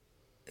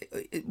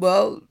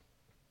 well,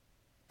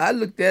 I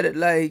looked at it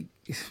like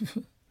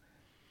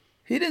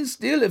he didn't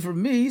steal it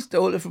from me, he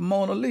stole it from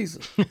Mona Lisa.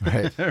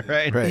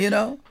 Right. Right. You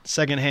know?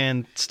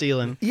 Secondhand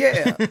stealing.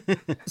 Yeah.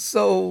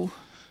 So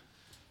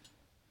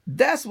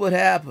that's what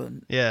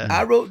happened. Yeah.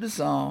 I wrote the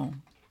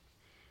song.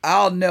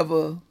 I'll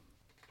never,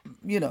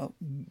 you know,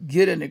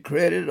 get any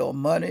credit or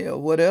money or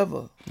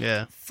whatever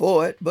Yeah.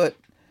 for it, but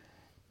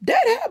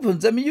that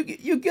happens. I mean,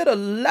 you get a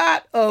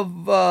lot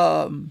of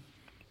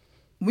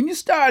when you're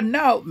starting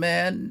out,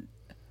 man.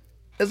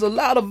 There's a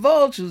lot of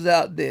vultures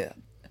out there.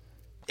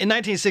 In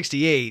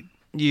 1968,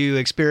 you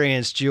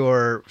experienced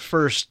your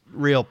first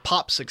real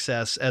pop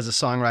success as a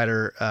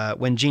songwriter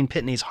when Gene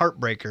Pitney's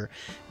Heartbreaker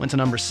went to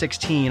number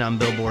 16 on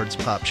Billboard's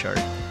pop chart.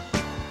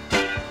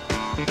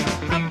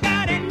 I've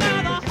got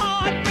another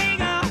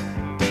heartbreaker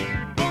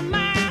on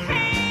my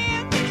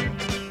hands.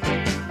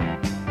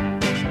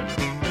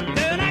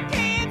 But I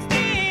can't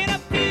stand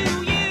up to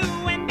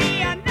you and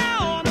be a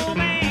normal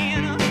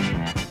man.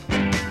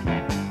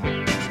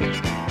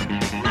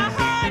 My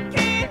heart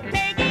can't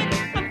take it.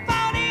 I'm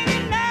falling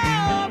in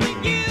love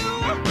with you.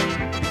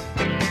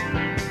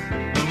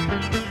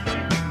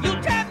 You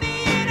trap me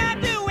into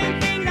doing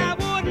things I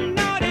wouldn't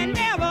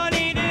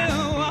ordinarily do.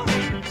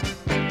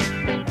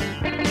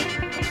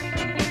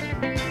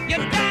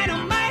 You're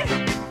dynamite,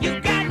 you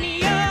got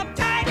me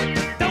uptight.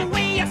 The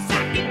way you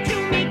suck it to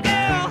me,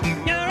 girl,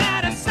 you're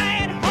out of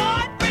sight.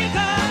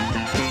 Heartbreaker,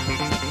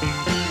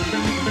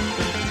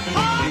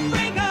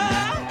 heartbreaker.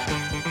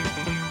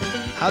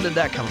 How did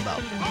that come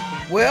about?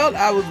 Well,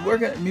 I was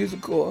working at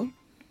Music Corps,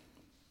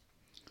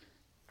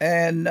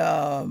 and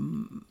I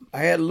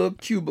had a little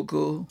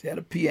cubicle, had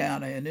a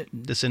piano in it.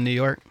 And, This in New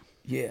York?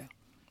 yeah,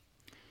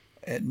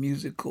 at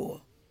Music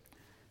Corps.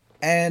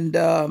 And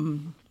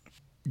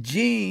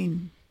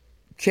Gene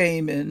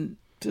came in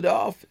to the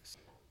office,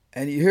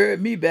 and he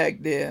heard me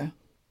back there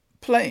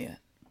playing.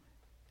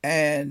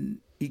 And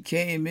he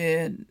came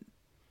in,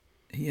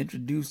 he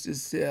introduced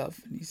himself,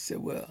 and he said,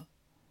 well,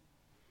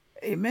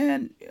 hey,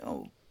 man, you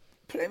know,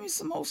 play me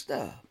some more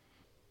stuff.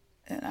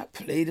 And I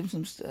played him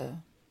some stuff.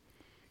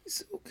 He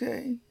said,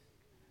 okay.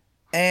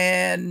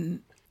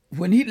 And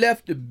when he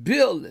left the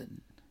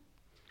building,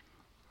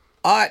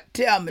 Art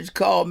Talmadge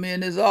called me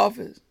in his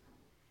office.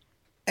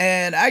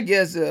 And I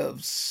guess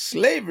if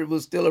slavery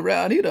was still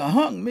around, he'd have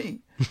hung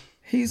me.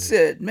 He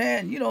said,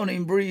 man, you don't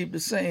even breathe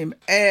the same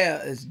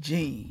air as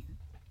Gene.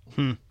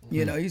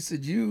 You know, he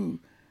said,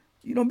 you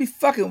don't be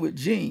fucking with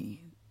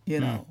Gene, you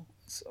know.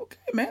 It's okay,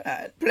 man.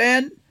 I ain't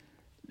planned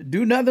to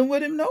do nothing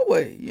with him no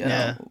way, you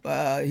know.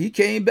 He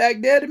came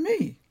back there to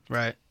me.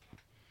 Right.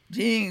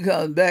 Gene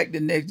comes back the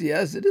next day.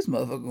 I said, this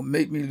motherfucker gonna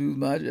make me lose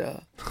my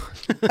job.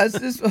 I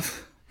said, this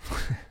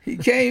he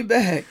came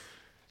back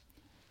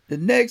the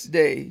next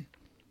day,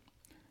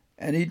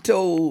 and he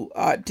told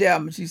Art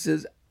Talmadge, he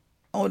says,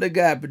 I want that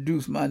guy to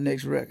produce my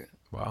next record.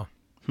 Wow.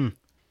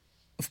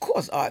 Of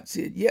course, Art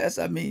said yes.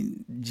 I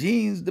mean,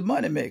 Gene's the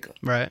moneymaker.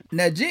 Right.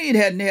 Now, Gene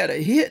hadn't had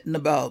a hit in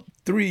about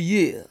 3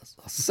 years,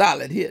 a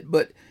solid hit,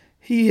 but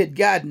he had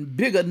gotten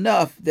big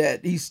enough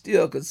that he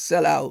still could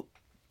sell out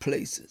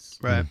places.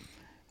 Right.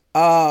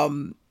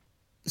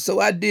 So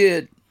I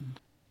did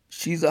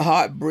She's a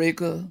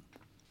Heartbreaker,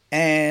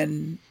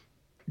 and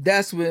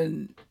that's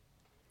when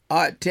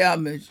Art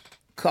Talmadge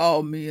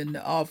called me in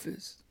the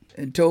office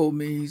and told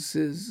me, he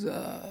says,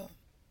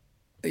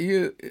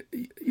 we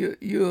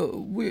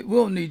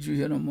don't need you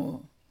here no more.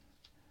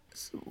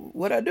 So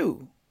what I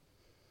do?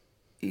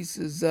 He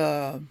says,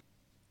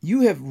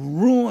 you have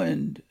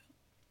ruined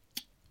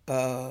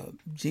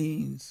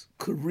Gene's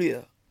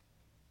career.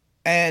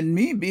 And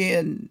me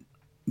being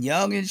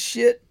young and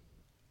shit,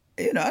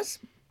 you know,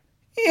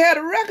 he had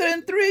a record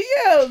in 3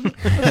 years.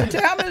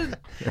 Talmadge,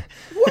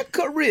 what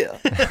career?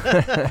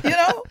 You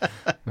know?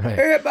 Right.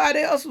 Everybody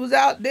else was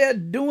out there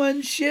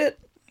doing shit.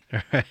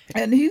 Right.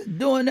 And he's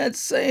doing that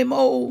same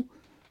old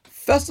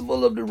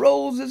Festival of the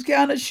Roses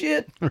kind of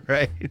shit.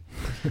 Right.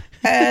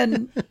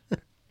 And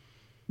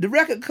the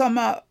record come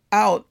out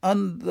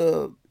under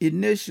the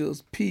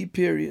initials P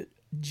period,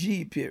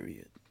 G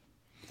period.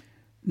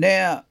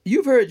 Now,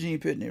 you've heard Gene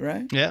Pitney,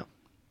 right? Yeah.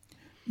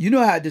 You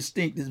know how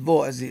distinct his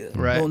voice is.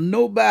 Right. Don't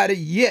nobody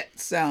yet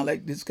sound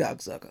like this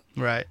cocksucker.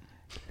 Right.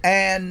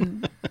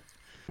 And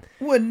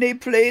when they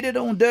played it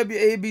on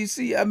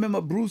WABC, I remember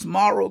Bruce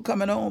Morrow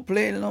coming on,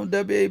 playing it on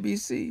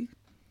WABC,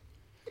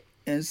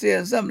 and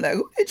saying something like,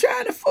 who they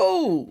trying to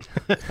fool?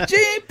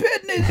 Gene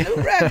Pitney's new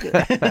record.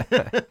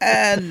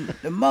 And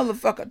the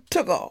motherfucker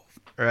took off.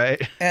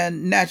 Right.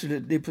 And naturally,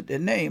 they put their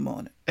name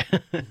on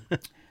it.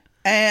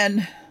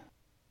 And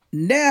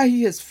now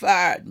he has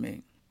fired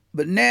me.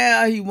 But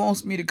now he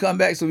wants me to come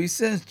back. So he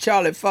sends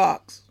Charlie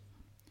Fox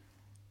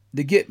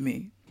to get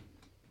me,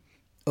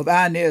 of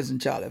Inez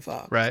and Charlie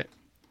Fox, Right.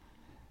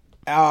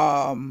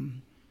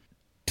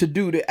 to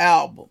do the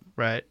album.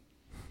 Right.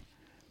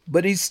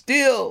 But he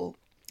still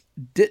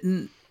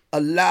didn't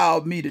allow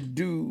me to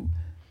do.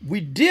 We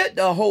did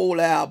the whole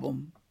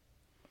album,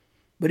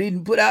 but he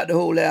didn't put out the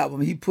whole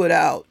album. He put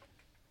out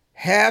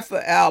half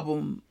an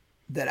album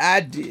that I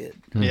did,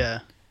 Yeah.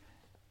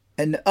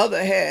 and the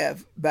other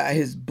half by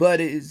his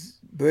buddies,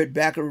 Burt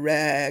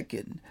Bacharach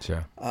and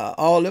Sure.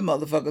 all them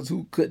motherfuckers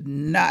who could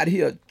not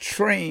hear a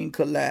train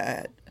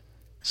collide.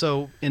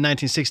 So in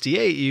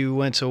 1968, you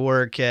went to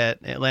work at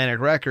Atlantic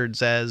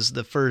Records as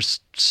the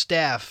first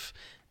staff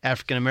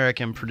African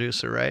American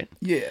producer, right?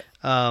 Yeah.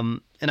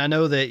 And I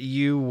know that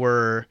you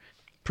were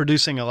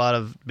producing a lot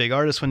of big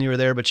artists when you were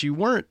there, but you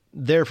weren't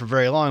there for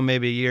very long,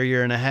 maybe a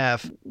year and a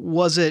half.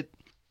 Was it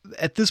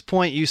at this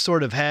point you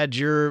sort of had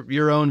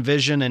your own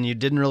vision and you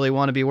didn't really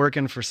want to be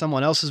working for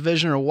someone else's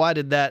vision, or why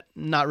did that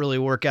not really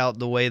work out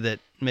the way that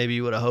maybe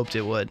you would have hoped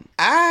it would?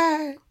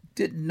 I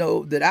didn't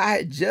know that I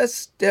had just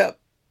stepped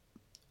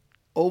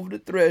over the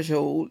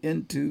threshold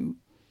into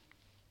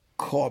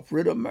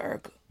corporate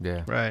America.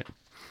 Yeah. Right.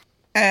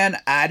 And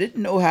I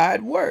didn't know how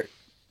it worked.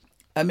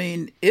 I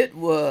mean, it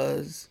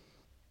was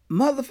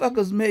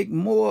motherfuckers make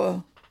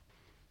more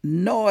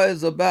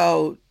noise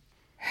about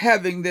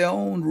having their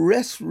own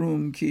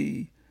restroom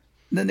key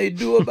than they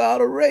do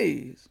about a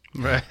raise.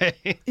 Right.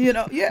 You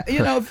know, yeah, you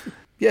know,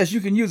 yes,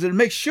 you can use it.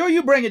 Make sure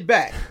you bring it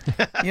back.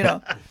 You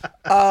know,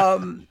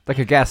 Like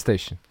a gas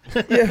station.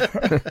 yeah.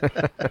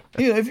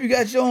 You know, if you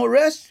got your own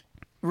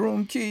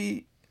restroom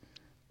key,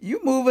 you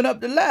moving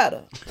up the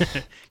ladder.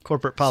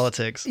 Corporate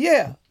politics.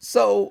 Yeah.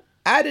 So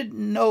I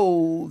didn't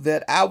know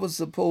that I was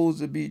supposed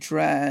to be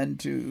trying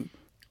to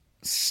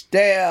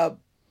stab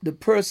the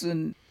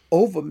person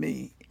over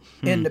me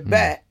in the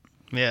back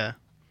Yeah.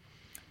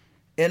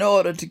 in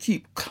order to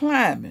keep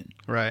climbing.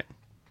 Right.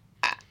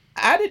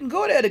 I didn't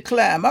go there to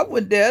climb. I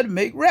went there to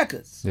make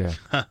records.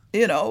 Yeah.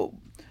 You know,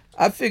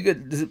 I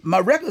figured my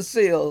record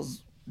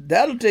sales,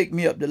 that'll take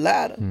me up the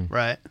ladder.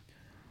 Right.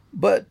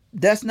 But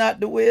that's not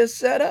the way it's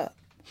set up.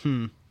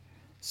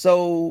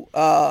 So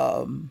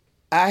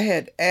I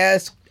had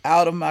asked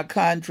out of my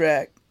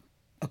contract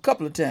a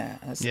couple of times.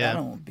 I said, Yeah. I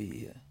don't want to be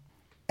here.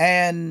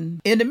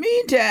 And in the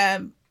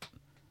meantime,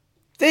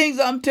 things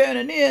I'm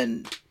turning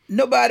in,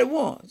 nobody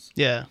wants.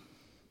 Yeah.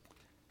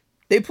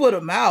 They put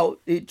them out.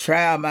 They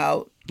try them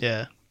out.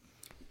 Yeah.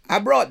 I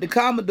brought the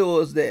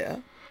Commodores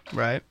there.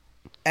 Right.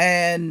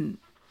 And,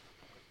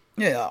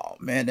 yeah, oh,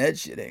 man, that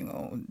shit ain't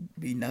going to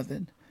be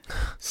nothing.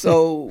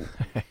 So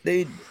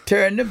they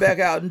turned them back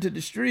out into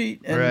the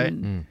street.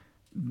 And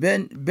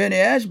Benny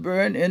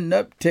Ashburn ended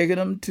up taking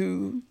them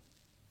to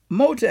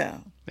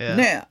Motown. Yeah.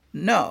 Now,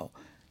 no,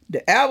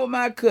 the album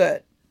I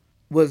cut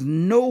was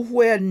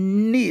nowhere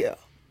near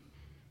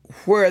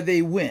where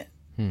they went.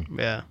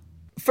 Yeah.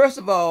 First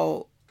of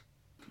all,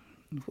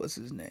 what's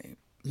his name?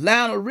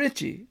 Lionel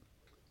Richie.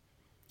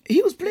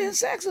 He was playing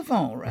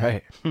saxophone,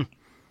 right? Right.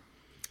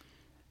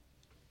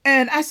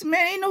 And I said,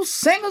 man, ain't no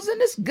singers in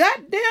this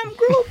goddamn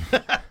group.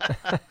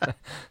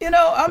 You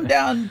know, I'm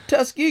down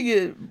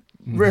Tuskegee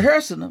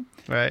rehearsing them.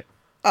 Right.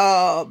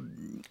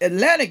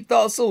 Atlantic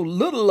thought so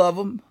little of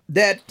them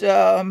that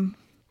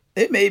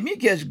it made me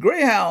catch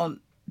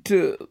Greyhound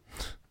to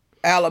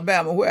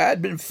Alabama, where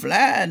I'd been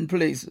flying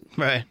places.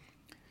 Right.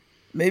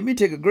 Made me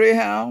take a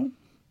Greyhound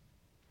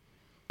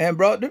and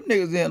brought them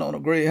niggas in on a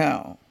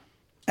Greyhound.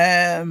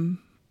 And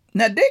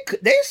now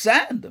they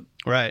signed them,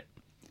 Right.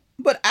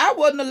 but I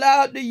wasn't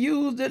allowed to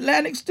use the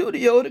Atlantic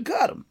studio to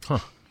cut them.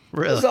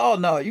 Really. It's all,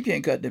 no, you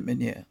can't cut them in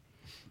here.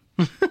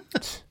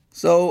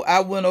 So I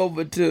went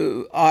over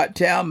to Art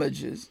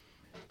Talmadge's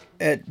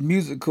at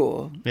Music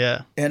Corps,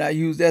 Yeah. and I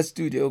used that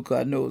studio because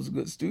I know it's a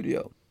good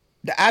studio.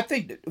 I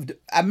think that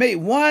I made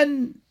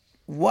one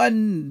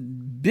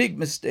big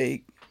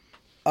mistake.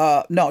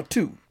 No,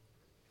 two.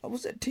 What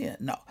was that, 10?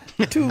 No,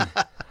 two.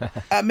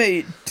 I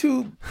made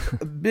two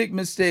big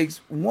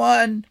mistakes.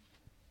 One,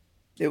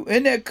 they were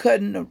in there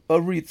cutting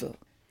Aretha,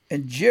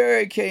 and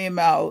Jerry came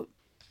out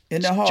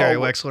in the hall. Jerry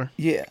Wexler.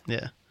 Yeah.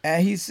 Yeah.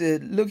 And he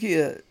said, look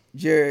here,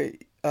 Jerry,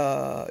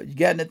 you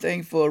got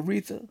anything for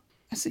Aretha?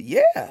 I said,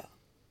 yeah.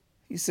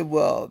 He said,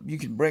 well, you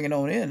can bring it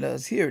on in.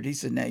 Let's hear it. He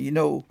said, now, you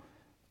know,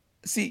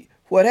 see,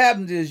 what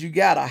happens is you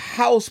got a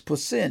house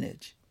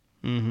percentage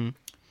of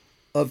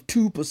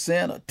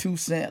 2% or 2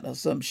 cents or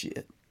some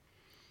shit.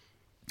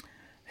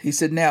 He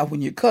said, now,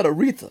 when you cut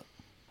Aretha,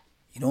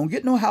 you don't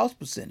get no house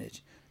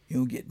percentage. You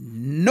don't get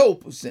no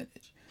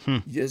percentage.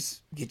 You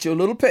just get your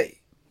little pay.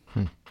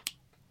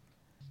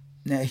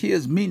 Now,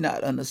 here's me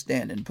not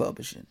understanding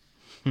publishing.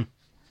 I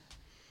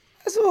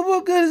said, well,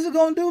 what good is it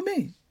going to do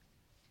me?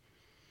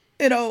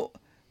 You know,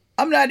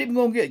 I'm not even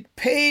going to get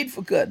paid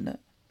for cutting it.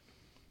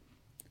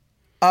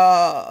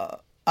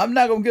 I'm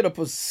not going to get a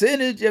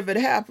percentage if it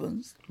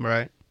happens.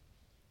 Right.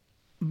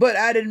 But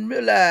I didn't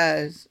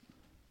realize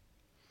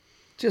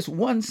just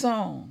one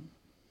song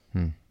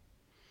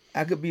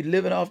I could be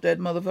living off that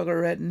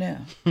motherfucker right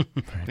now.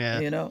 Yeah.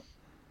 You know?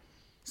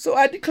 So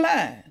I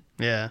declined.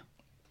 Yeah.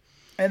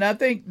 And I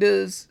think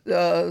this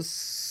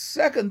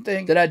second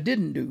thing that I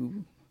didn't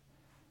do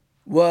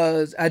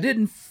was I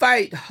didn't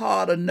fight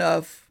hard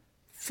enough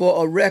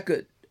for a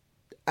record.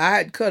 I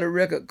had cut a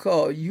record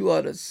called You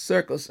Are the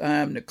Circus, I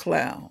Am the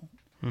Clown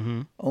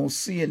on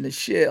Seeing the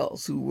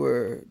Shells, who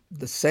were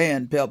the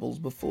Sand Pebbles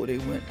before they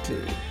went to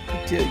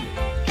Cotillion.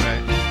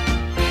 Right.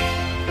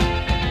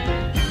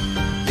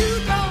 You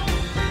don't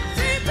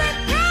seem to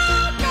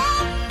count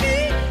on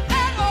me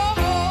at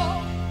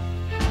all.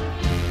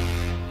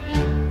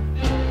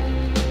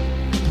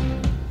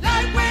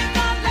 Like when I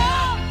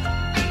lost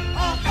a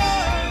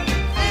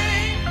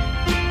hurricane,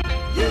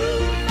 you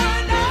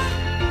find out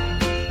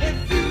if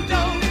you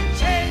don't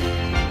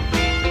change.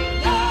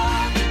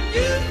 Love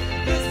you,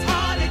 this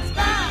heart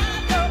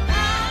expands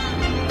around.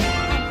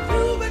 I'm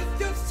through with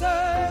your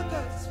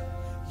circus.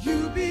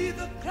 You be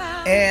the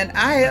clown. And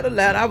I had a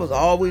line, I was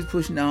always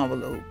pushing the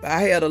envelope.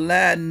 I had a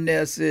line in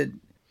there that said,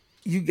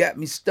 you got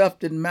me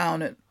stuffed and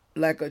mounted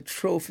like a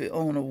trophy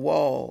on a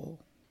wall.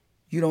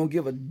 You don't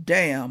give a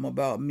damn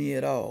about me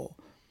at all.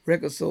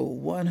 Record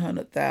sold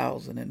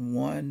 100,000 in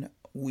 1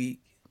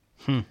 week.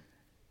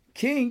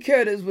 King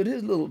Curtis with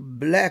his little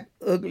black,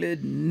 ugly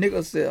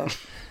nigger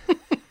self.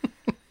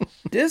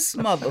 This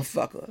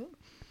motherfucker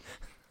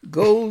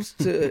goes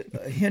to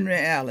Henry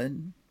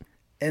Allen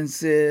and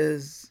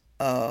says,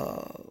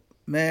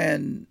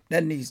 man,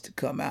 that needs to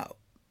come out.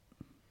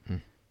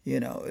 You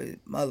know,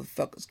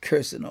 motherfuckers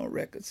cursing on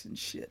records and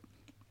shit.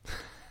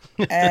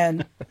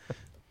 And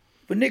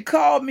when they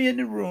called me in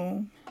the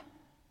room,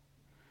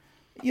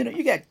 you know,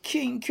 you got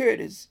King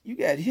Curtis, you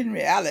got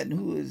Henry Allen,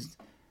 who is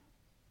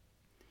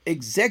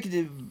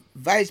executive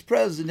vice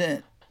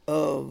president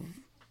of,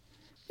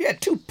 you got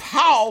two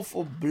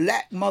powerful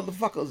black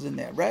motherfuckers in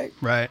there, right?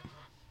 Right.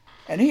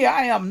 And here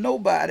I am,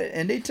 nobody,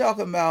 and they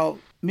talking about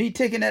me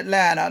taking that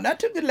line out. And I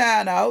took the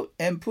line out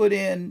and put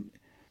in,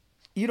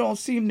 you don't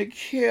seem to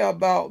care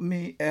about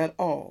me at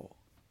all.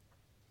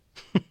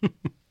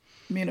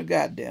 Mean a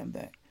goddamn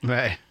thing.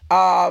 Right.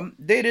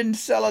 They didn't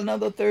sell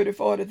another 30,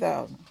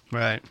 40,000.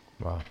 Right.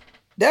 Wow.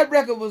 That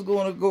record was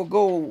going to go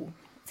gold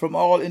from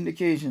all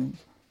indications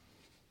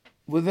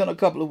within a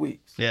couple of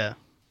weeks. Yeah.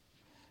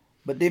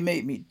 But they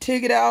made me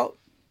take it out,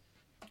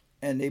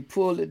 and they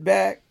pulled it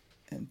back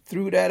and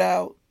threw that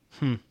out.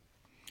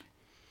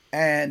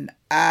 And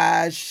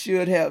I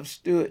should have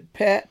stood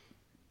pat.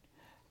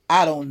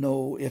 I don't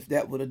know if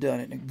that would have done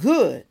any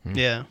good,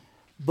 Yeah.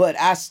 but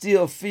I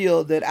still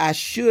feel that I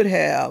should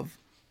have,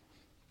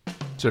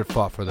 Should have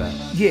fought for that.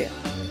 yeah.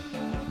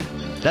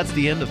 That's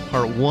the end of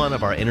part 1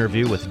 of our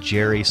interview with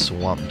Jerry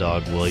Swamp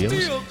Dog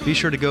Williams. Be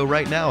sure to go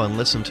right now and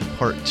listen to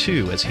part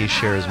 2 as he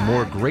shares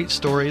more great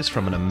stories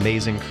from an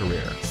amazing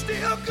career.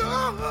 Still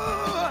gone.